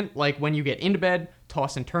movement, like when you get into bed,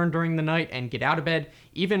 toss and turn during the night, and get out of bed,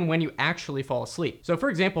 even when you actually fall asleep. So for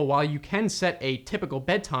example, while you can set a typical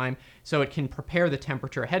bedtime so it can prepare the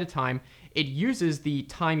temperature ahead of time, it uses the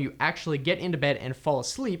time you actually get into bed and fall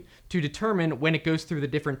asleep to determine when it goes through the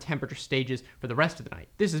different temperature stages for the rest of the night.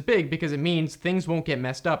 This is big because it means things won't get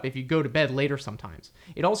messed up if you go to bed later sometimes.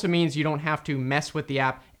 It also means you don't have to mess with the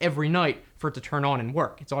app every night for it to turn on and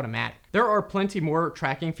work. It's automatic. There are plenty more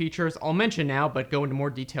tracking features I'll mention now, but go into more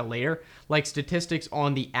detail later, like statistics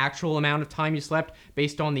on the actual amount of time you slept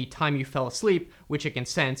based on the time you fell asleep, which it can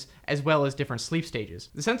sense, as well as different sleep stages.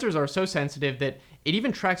 The sensors are so sensitive that it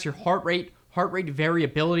even tracks your heart rate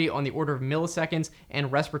variability on the order of milliseconds,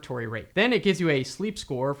 and respiratory rate. Then it gives you a sleep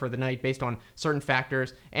score for the night based on certain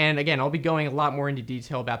factors, and again, I'll be going a lot more into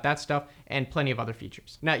detail about that stuff and plenty of other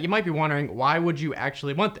features. Now, you might be wondering, why would you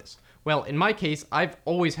actually want this? Well, in my case, I've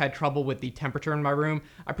always had trouble with the temperature in my room.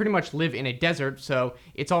 I pretty much live in a desert, so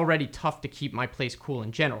it's already tough to keep my place cool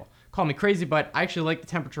in general. Call me crazy, but I actually like the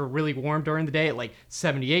temperature really warm during the day at like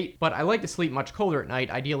 78, but I like to sleep much colder at night,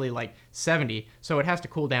 ideally like 70, so it has to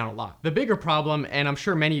cool down a lot. The bigger problem, and I'm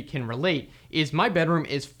sure many can relate, is my bedroom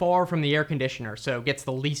is far from the air conditioner, so it gets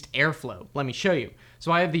the least airflow. Let me show you.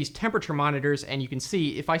 So I have these temperature monitors, and you can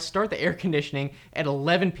see if I start the air conditioning at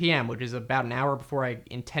 11 p.m., which is about an hour before I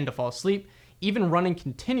intend to fall asleep, even running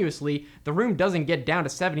continuously, the room doesn't get down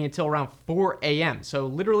to 70 until around 4 a.m. So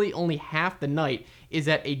literally only half the night is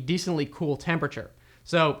at a decently cool temperature.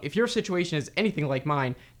 So if your situation is anything like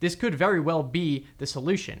mine, this could very well be the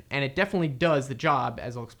solution, and it definitely does the job,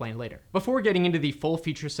 as I'll explain later. Before getting into the full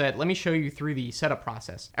feature set, let me show you through the setup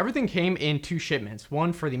process. Everything came in 2 shipments,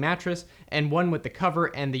 one for the mattress and one with the cover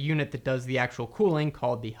and the unit that does the actual cooling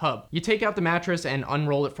called the hub. You take out the mattress and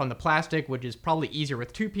unroll it from the plastic, which is probably easier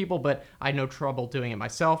with 2 people, but I had no trouble doing it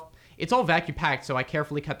myself. It's all vacuum packed, so I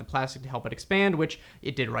carefully cut the plastic to help it expand, which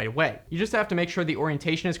it did right away. You just have to make sure the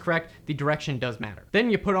orientation is correct. The direction does matter. Then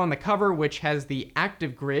you put on the cover, which has the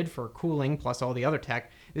active grid for cooling plus all the other tech.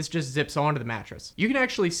 This just zips onto the mattress. You can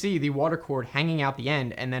actually see the water cord hanging out the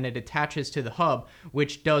end, and then it attaches to the hub,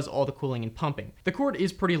 which does all the cooling and pumping. The cord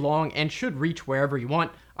is pretty long and should reach wherever you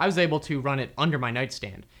want. I was able to run it under my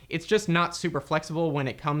nightstand. It's just not super flexible when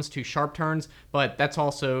it comes to sharp turns, but that's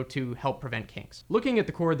also to help prevent kinks. Looking at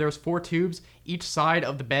the cord, there's 4 tubes. Each side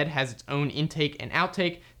of the bed has its own intake and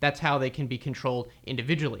outtake. That's how they can be controlled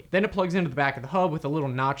individually. Then it plugs into the back of the hub with a little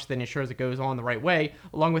notch that ensures it goes on the right way,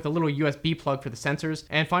 along with a little USB plug for the sensors,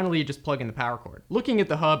 and finally you just plug in the power cord. Looking at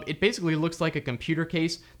the hub, it basically looks like a computer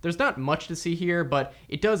case. There's not much to see here, but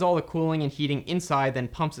it does all the cooling and heating inside, then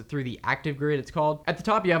pumps it through the active grid, it's called. At the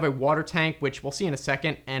top you have a water tank, which we'll see in a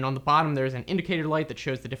second, and on the bottom there's an indicator light that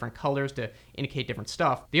shows the different colors to indicate different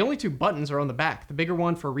stuff. The only 2 buttons are on the back, the bigger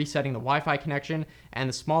one for resetting the Wi-Fi connection, and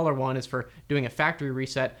the smaller one is for doing a factory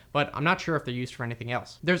reset, but I'm not sure if they're used for anything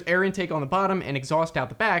else. There's air intake on the bottom and exhaust out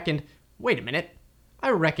the back, and wait a minute, I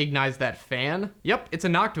recognize that fan. Yep, it's a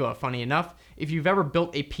Noctua, funny enough. If you've ever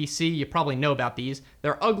built a PC, you probably know about these.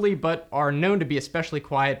 They're ugly, but are known to be especially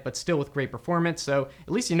quiet, but still with great performance, so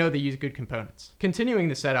at least you know they use good components. Continuing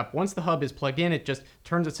the setup, once the hub is plugged in, it just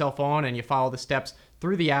turns itself on and you follow the steps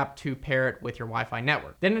through the app to pair it with your Wi-Fi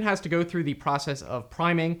network. Then it has to go through the process of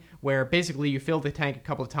priming, where basically you fill the tank a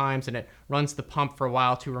couple of times and it runs the pump for a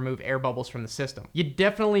while to remove air bubbles from the system. You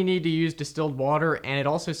definitely need to use distilled water, and it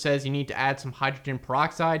also says you need to add some hydrogen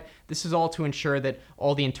peroxide. This is all to ensure that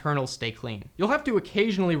all the internals stay clean. You'll have to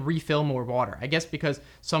occasionally refill more water, I guess because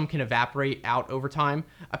some can evaporate out over time.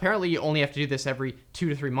 Apparently you only have to do this every 2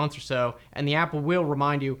 to 3 months or so, and the app will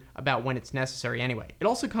remind you about when it's necessary anyway. It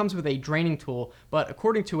also comes with a draining tool, but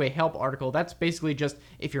according to a help article, that's basically just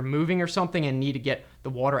if you're moving or something and need to get the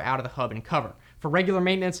water out of the hub and cover. For regular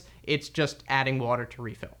maintenance, it's just adding water to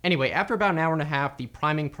refill. Anyway, after about an hour and a half, the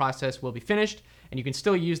priming process will be finished, and you can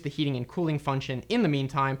still use the heating and cooling function in the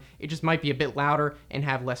meantime. It just might be a bit louder and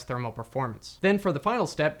have less thermal performance. Then for the final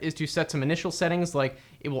step is to set some initial settings, like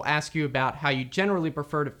it will ask you about how you generally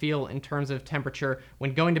prefer to feel in terms of temperature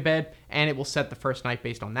when going to bed, and it will set the first night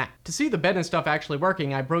based on that. To see the bed and stuff actually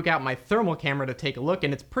working, I broke out my thermal camera to take a look,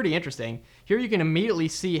 and it's pretty interesting. Here you can immediately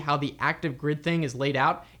see how the active grid thing is laid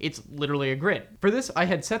out. It's literally a grid. For this, I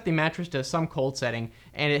had set the mattress to some cold setting,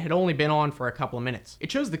 and it had only been on for a couple of minutes.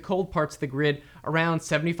 It shows the cold parts of the grid around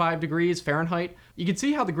 75 degrees Fahrenheit. You can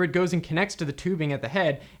see how the grid goes and connects to the tubing at the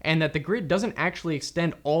head, and that the grid doesn't actually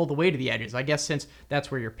extend all the way to the edges, I guess since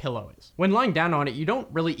that's where your pillow is. When lying down on it, you don't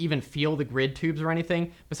really even feel the grid tubes or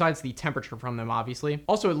anything, besides the temperature from them obviously.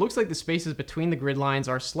 Also, it looks like the spaces between the grid lines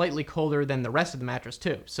are slightly colder than the rest of the mattress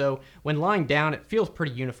too, so when lying down it feels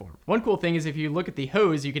pretty uniform. One cool thing is if you look at the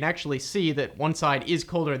hose, you can actually see that one side is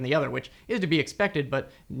colder than the other, which is to be expected,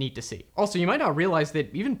 but neat to see. Also, you might not realize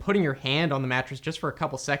that even putting your hand on the mattress just for a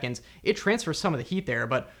couple seconds, it transfers some of the heat there,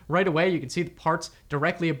 but right away you can see the parts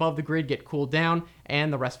directly above the grid get cooled down,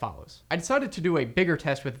 and the rest follows. I decided to do a bigger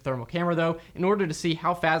test with the thermal camera though, in order to see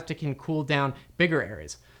how fast it can cool down bigger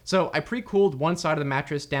areas. So I pre-cooled one side of the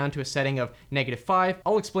mattress down to a setting of -5.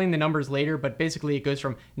 I'll explain the numbers later, but basically it goes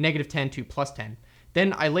from -10 to +10.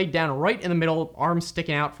 Then I laid down right in the middle, arms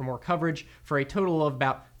sticking out for more coverage, for a total of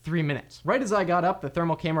about 3 minutes. Right as I got up, the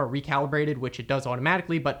thermal camera recalibrated, which it does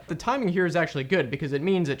automatically, but the timing here is actually good because it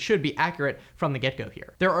means it should be accurate from the get-go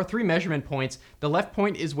here. There are 3 measurement points. The left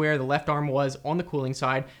point is where the left arm was on the cooling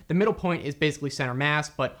side. The middle point is basically center mass,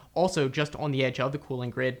 but also just on the edge of the cooling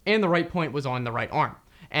grid. And the right point was on the right arm.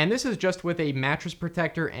 And this is just with a mattress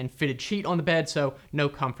protector and fitted sheet on the bed, so no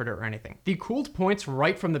comforter or anything. The cooled points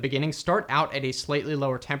right from the beginning start out at a slightly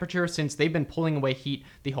lower temperature since they've been pulling away heat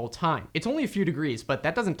the whole time. It's only a few degrees, but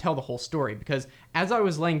that doesn't tell the whole story because as I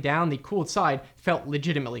was laying down, the cooled side felt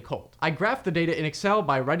legitimately cold. I graphed the data in Excel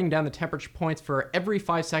by writing down the temperature points for every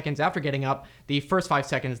 5 seconds after getting up. The first 5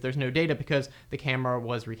 seconds, there's no data because the camera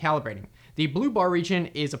was recalibrating. The blue bar region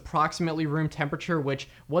is approximately room temperature, which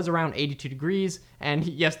was around 82 degrees, and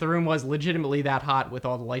yes, the room was legitimately that hot with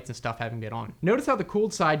all the lights and stuff having been on. Notice how the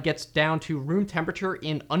cooled side gets down to room temperature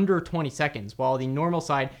in under 20 seconds, while the normal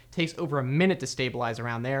side takes over a minute to stabilize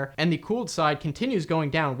around there, and the cooled side continues going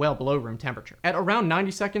down well below room temperature. At around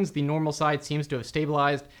 90 seconds, the normal side seems to have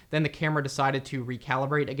stabilized, then the camera decided to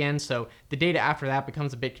recalibrate again, so the data after that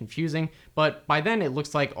becomes a bit confusing, but by then it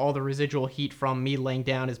looks like all the residual heat from me laying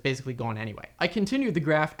down is basically gone anyway. I continued the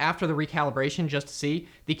graph after the recalibration just to see.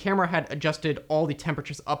 The camera had adjusted all the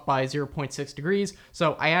temperatures up by 0.6 degrees,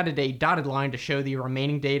 so I added a dotted line to show the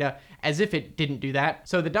remaining data as if it didn't do that.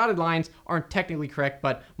 So the dotted lines aren't technically correct,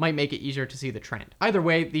 but might make it easier to see the trend. Either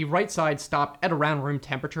way, the right side stopped at around room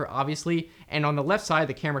temperature, obviously, and on the left side,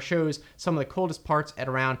 the camera shows some of the coldest parts at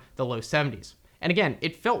around the low 70s. And again,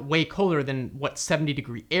 it felt way colder than what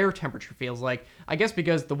 70-degree air temperature feels like, I guess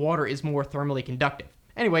because the water is more thermally conductive.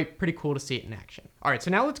 Anyway, pretty cool to see it in action. Alright,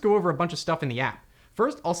 so now let's go over a bunch of stuff in the app.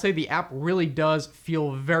 First, I'll say the app really does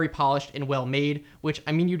feel very polished and well made, which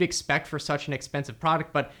I mean you'd expect for such an expensive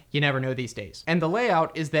product, but you never know these days. And the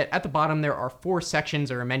layout is that at the bottom there are 4 sections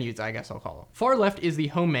or menus, I guess I'll call them. Far left is the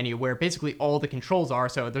home menu where basically all the controls are,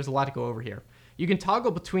 so there's a lot to go over here. You can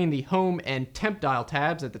toggle between the home and temp dial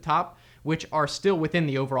tabs at the top, which are still within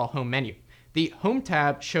the overall home menu. The Home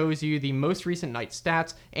tab shows you the most recent night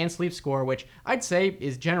stats and sleep score, which I'd say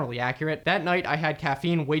is generally accurate. That night I had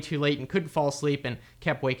caffeine way too late and couldn't fall asleep and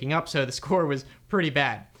kept waking up, so the score was pretty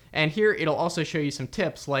bad. And here it'll also show you some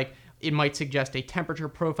tips, like it might suggest a temperature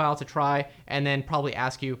profile to try and then probably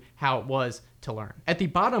ask you how it was to learn. At the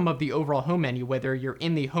bottom of the overall home menu, whether you're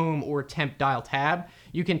in the home or temp dial tab,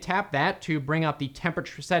 you can tap that to bring up the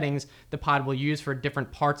temperature settings the pod will use for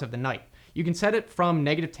different parts of the night. You can set it from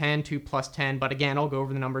 -10 to +10, but again, I'll go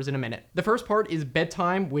over the numbers in a minute. The first part is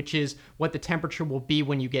bedtime, which is what the temperature will be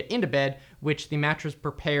when you get into bed, which the mattress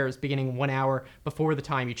prepares beginning 1 hour before the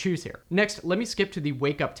time you choose here. Next, let me skip to the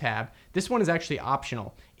wake up tab. This one is actually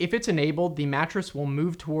optional. If it's enabled, the mattress will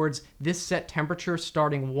move towards this set temperature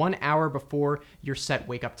starting 1 hour before your set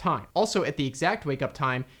wake up time. Also, at the exact wake up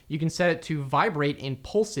time, you can set it to vibrate in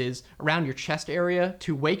pulses around your chest area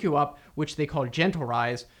to wake you up, which they call gentle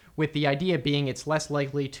rise, with the idea being it's less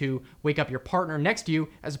likely to wake up your partner next to you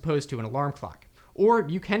as opposed to an alarm clock. Or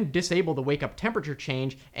you can disable the wake up temperature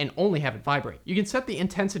change and only have it vibrate. You can set the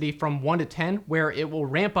intensity from 1 to 10 where it will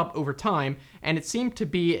ramp up over time, and it seemed to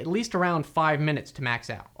be at least around 5 minutes to max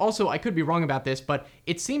out. Also, I could be wrong about this, but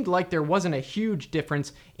it seemed like there wasn't a huge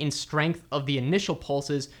difference in strength of the initial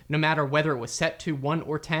pulses no matter whether it was set to 1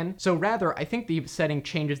 or 10. So rather, I think the setting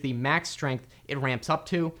changes the max strength it ramps up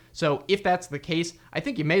to. So if that's the case, I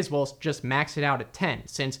think you may as well just max it out at 10,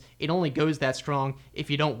 since it only goes that strong if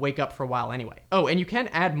you don't wake up for a while anyway. Oh, and you can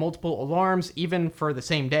add multiple alarms even for the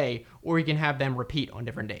same day, or you can have them repeat on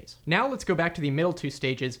different days. Now let's go back to the middle 2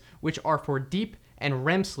 stages, which are for deep and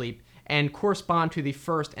REM sleep, and correspond to the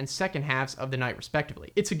first and second halves of the night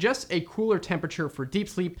respectively. It suggests a cooler temperature for deep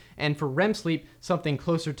sleep, and for REM sleep, something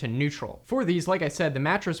closer to neutral. For these, like I said, the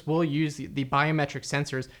mattress will use the biometric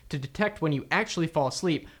sensors to detect when you actually fall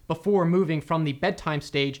asleep before moving from the bedtime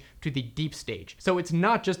stage to the deep stage. So it's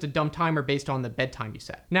not just a dumb timer based on the bedtime you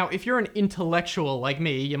set. Now, if you're an intellectual like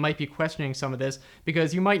me, you might be questioning some of this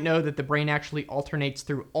because you might know that the brain actually alternates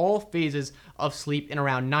through all phases of sleep in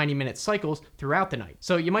around 90-minute cycles throughout the night.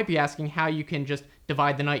 So you might be asking how you can just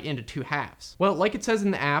divide the night into two halves. Well, like it says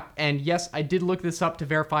in the app, and yes, I did look this up to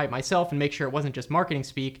verify it myself and make sure it wasn't just marketing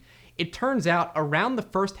speak, it turns out around the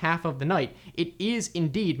first half of the night, it is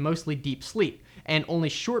indeed mostly deep sleep, and only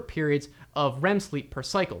short periods of REM sleep per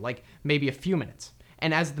cycle, like maybe a few minutes.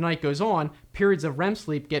 And as the night goes on, periods of REM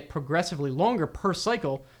sleep get progressively longer per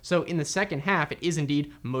cycle, so in the second half, it is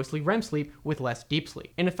indeed mostly REM sleep with less deep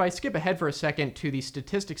sleep. And if I skip ahead for a second to the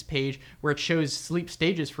statistics page where it shows sleep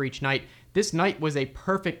stages for each night, this night was a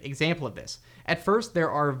perfect example of this. At first, there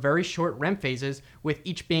are very short REM phases, with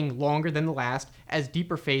each being longer than the last as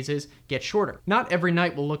deeper phases get shorter. Not every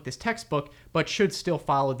night will look this textbook, but should still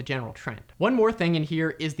follow the general trend. One more thing in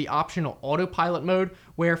here is the optional autopilot mode,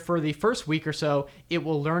 where for the first week or so, it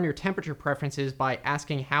will learn your temperature preferences by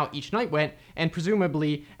asking how each night went, and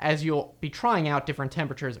presumably as you'll be trying out different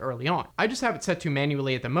temperatures early on. I just have it set to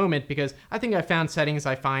manually at the moment because I think I found settings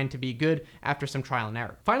I find to be good after some trial and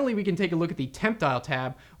error. Finally, we can take a look at the temp dial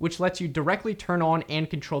tab, which lets you directly turn on and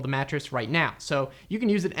control the mattress right now. So you can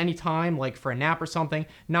use it anytime, like for a nap or something,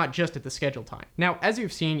 not just at the scheduled time. Now, as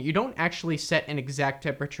you've seen, you don't actually set an exact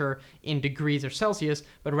temperature in degrees or Celsius,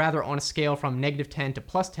 but rather on a scale from -10 to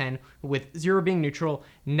 +10, with 0 being neutral,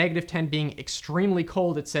 -10 being extremely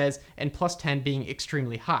cold, it says, and +10 being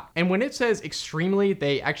extremely hot. And when it says extremely,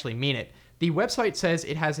 they actually mean it. The website says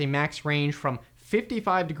it has a max range from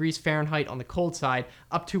 55 degrees Fahrenheit on the cold side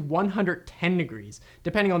up to 110 degrees,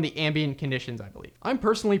 depending on the ambient conditions, I believe. I'm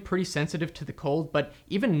personally pretty sensitive to the cold, but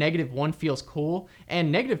even -1 feels cool,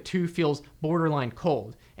 and -2 feels borderline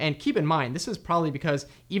cold. And keep in mind, this is probably because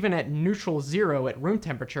even at neutral 0 at room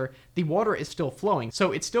temperature, the water is still flowing,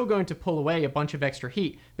 so it's still going to pull away a bunch of extra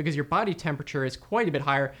heat because your body temperature is quite a bit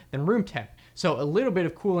higher than room temp. So a little bit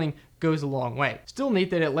of cooling goes a long way. Still neat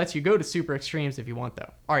that it lets you go to super extremes if you want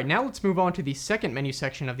though. Alright, now let's move on to the second menu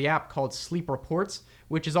section of the app called Sleep Reports,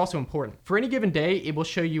 which is also important. For any given day, it will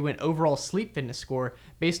show you an overall sleep fitness score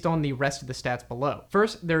based on the rest of the stats below.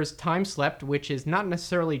 First, there's time slept, which is not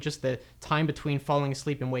necessarily just the time between falling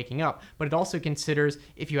asleep and waking up, but it also considers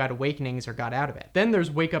if you had awakenings or got out of it. Then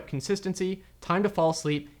there's wake up consistency, time to fall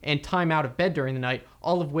asleep, and time out of bed during the night,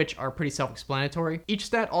 all of which are pretty self-explanatory. Each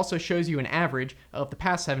stat also shows you an average of the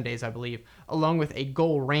past 7 days, I believe, along with a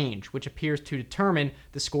goal range, which appears to determine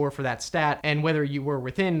the score for that stat and whether you were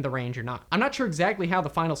within the range or not. I'm not sure exactly how the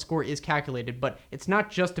final score is calculated, but it's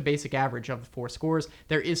not just a basic average of the 4 scores.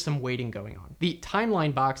 There is some weighting going on. The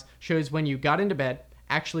timeline box shows when you got into bed,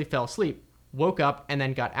 actually fell asleep, woke up, and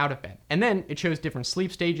then got out of bed. And then it shows different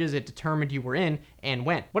sleep stages it determined you were in and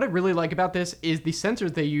when. What I really like about this is the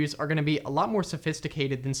sensors they use are going to be a lot more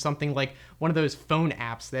sophisticated than something like one of those phone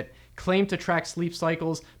apps that claim to track sleep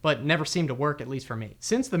cycles but never seem to work, at least for me.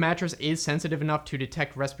 Since the mattress is sensitive enough to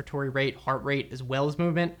detect respiratory rate, heart rate, as well as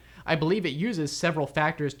movement, I believe it uses several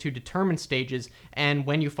factors to determine stages and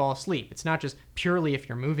when you fall asleep. It's not just purely if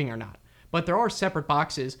you're moving or not. But there are separate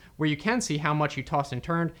boxes where you can see how much you tossed and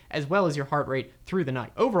turned, as well as your heart rate through the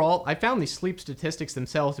night. Overall, I found these sleep statistics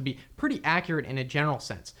themselves to be pretty accurate in a general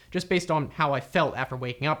sense, just based on how I felt after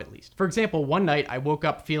waking up at least. For example, one night I woke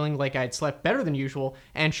up feeling like I had slept better than usual,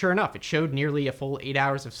 and sure enough, it showed nearly a full 8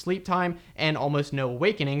 hours of sleep time and almost no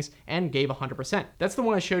awakenings, and gave 100%. That's the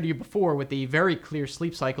one I showed you before with the very clear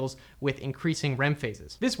sleep cycles with increasing REM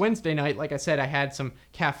phases. This Wednesday night, like I said, I had some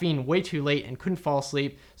caffeine way too late and couldn't fall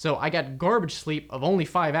asleep, so I got garbage sleep of only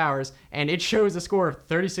 5 hours, and it shows a score of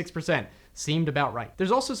 36%. Seemed about right.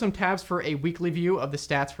 There's also some tabs for a weekly view of the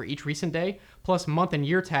stats for each recent day, plus month and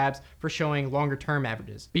year tabs for showing longer term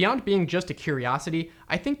averages. Beyond being just a curiosity,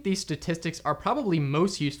 I think these statistics are probably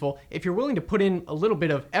most useful if you're willing to put in a little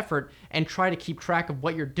bit of effort and try to keep track of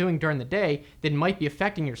what you're doing during the day that might be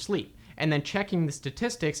affecting your sleep, and then checking the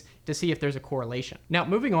statistics to see if there's a correlation. Now,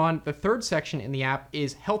 moving on, the third section in the app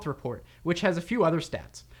is Health Report, which has a few other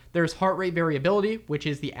stats. There's heart rate variability, which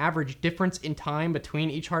is the average difference in time between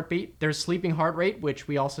each heartbeat. There's sleeping heart rate, which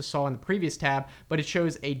we also saw in the previous tab, but it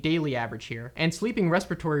shows a daily average here. And sleeping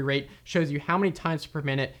respiratory rate shows you how many times per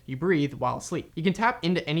minute you breathe while asleep. You can tap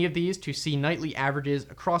into any of these to see nightly averages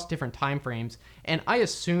across different time frames, and I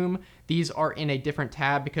assume these are in a different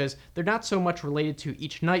tab because they're not so much related to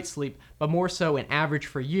each night's sleep, but more so an average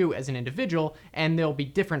for you as an individual, and they'll be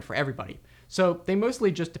different for everybody. So they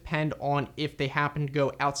mostly just depend on if they happen to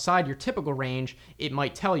go outside your typical range, it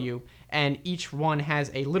might tell you, and each one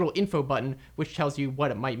has a little info button which tells you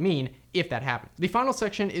what it might mean if that happens. The final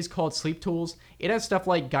section is called Sleep Tools. It has stuff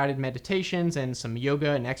like guided meditations and some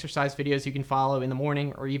yoga and exercise videos you can follow in the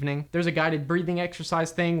morning or evening. There's a guided breathing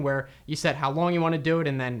exercise thing where you set how long you want to do it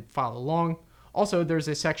and then follow along. Also, there's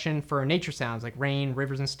a section for nature sounds like rain,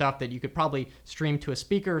 rivers, and stuff that you could probably stream to a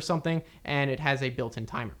speaker or something, and it has a built-in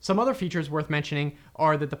timer. Some other features worth mentioning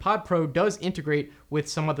are that the Pod Pro does integrate with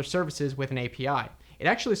some other services with an API. It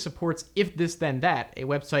actually supports If This Then That, a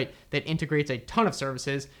website that integrates a ton of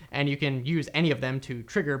services, and you can use any of them to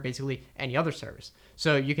trigger basically any other service.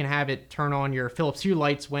 So you can have it turn on your Philips Hue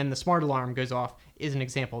lights when the smart alarm goes off, is an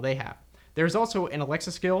example they have. There's also an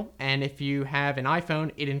Alexa skill, and if you have an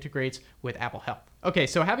iPhone, it integrates with Apple Health. Okay,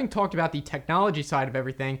 so having talked about the technology side of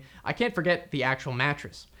everything, I can't forget the actual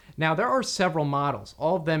mattress. Now, there are several models,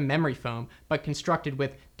 all of them memory foam, but constructed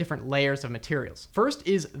with different layers of materials. First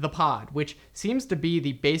is the Pod, which seems to be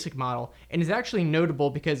the basic model, and is actually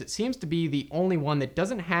notable because it seems to be the only one that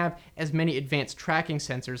doesn't have as many advanced tracking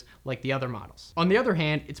sensors like the other models. On the other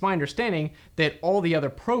hand, it's my understanding that all the other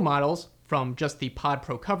Pro models, from just the Pod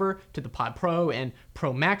Pro cover to the Pod Pro and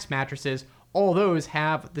Pro Max mattresses, all those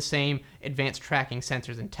have the same advanced tracking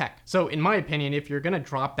sensors and tech. So in my opinion, if you're gonna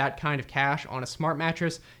drop that kind of cash on a smart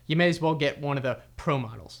mattress, you may as well get one of the Pro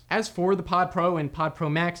models. As for the Pod Pro and Pod Pro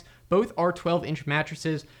Max, both are 12-inch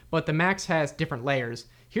mattresses, but the Max has different layers.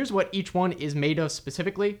 Here's what each one is made of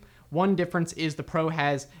specifically. One difference is the Pro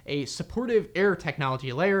has a supportive air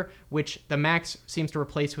technology layer, which the Max seems to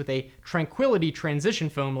replace with a Tranquility transition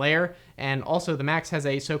foam layer, and also the Max has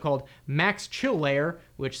a so-called Max Chill layer,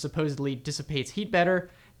 which supposedly dissipates heat better.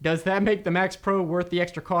 Does that make the Max Pro worth the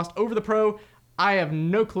extra cost over the Pro? I have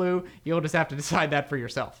no clue. You'll just have to decide that for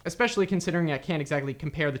yourself, especially considering I can't exactly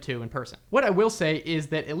compare the two in person. What I will say is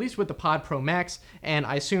that at least with the Pod Pro Max, and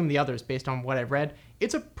I assume the others based on what I've read,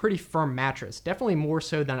 it's a pretty firm mattress, definitely more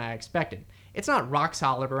so than I expected. It's not rock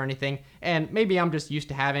solid or anything, and maybe I'm just used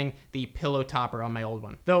to having the pillow topper on my old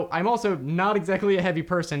one. Though I'm also not exactly a heavy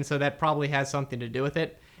person, so that probably has something to do with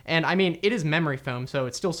it. And I mean, it is memory foam, so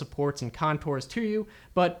it still supports and contours to you,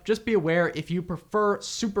 but just be aware if you prefer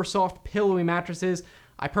super soft, pillowy mattresses,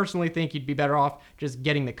 I personally think you'd be better off just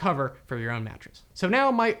getting the cover for your own mattress. So now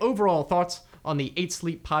my overall thoughts on the 8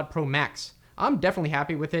 Sleep Pod Pro Max. I'm definitely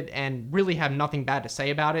happy with it and really have nothing bad to say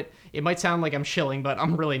about it. It might sound like I'm shilling, but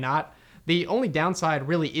I'm really not. The only downside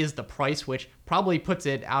really is the price, which probably puts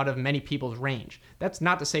it out of many people's range. That's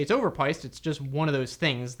not to say it's overpriced, it's just one of those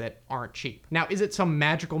things that aren't cheap. Now, is it some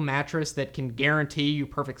magical mattress that can guarantee you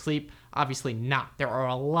perfect sleep? Obviously not. There are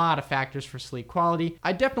a lot of factors for sleep quality.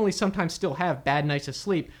 I definitely sometimes still have bad nights of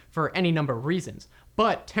sleep for any number of reasons.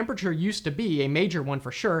 But temperature used to be a major one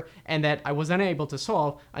for sure, and that I was unable to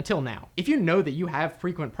solve until now. If you know that you have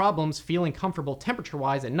frequent problems feeling comfortable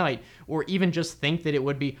temperature-wise at night, or even just think that it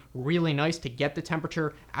would be really nice to get the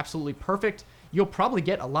temperature absolutely perfect, you'll probably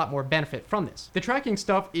get a lot more benefit from this. The tracking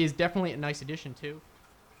stuff is definitely a nice addition too.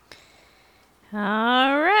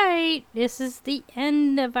 All right, this is the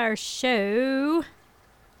end of our show.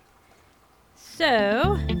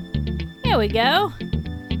 So, here we go.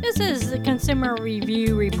 This is the Consumer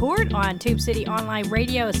Review Report on Tube City Online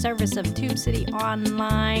Radio, a service of Tube City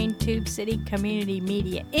Online, Tube City Community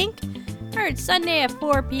Media, Inc. Heard Sunday at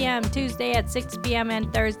 4 p.m., Tuesday at 6 p.m.,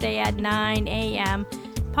 and Thursday at 9 a.m.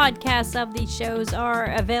 Podcasts of these shows are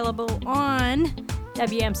available on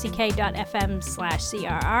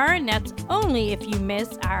wmck.fm/CRR, and that's only if you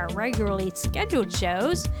miss our regularly scheduled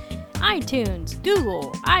shows. iTunes,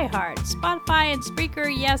 Google, iHeart, Spotify, and Spreaker.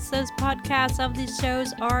 Yes, those podcasts of these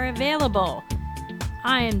shows are available.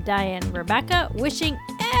 I am Diane Rebecca, wishing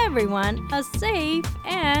everyone a safe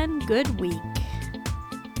and good week.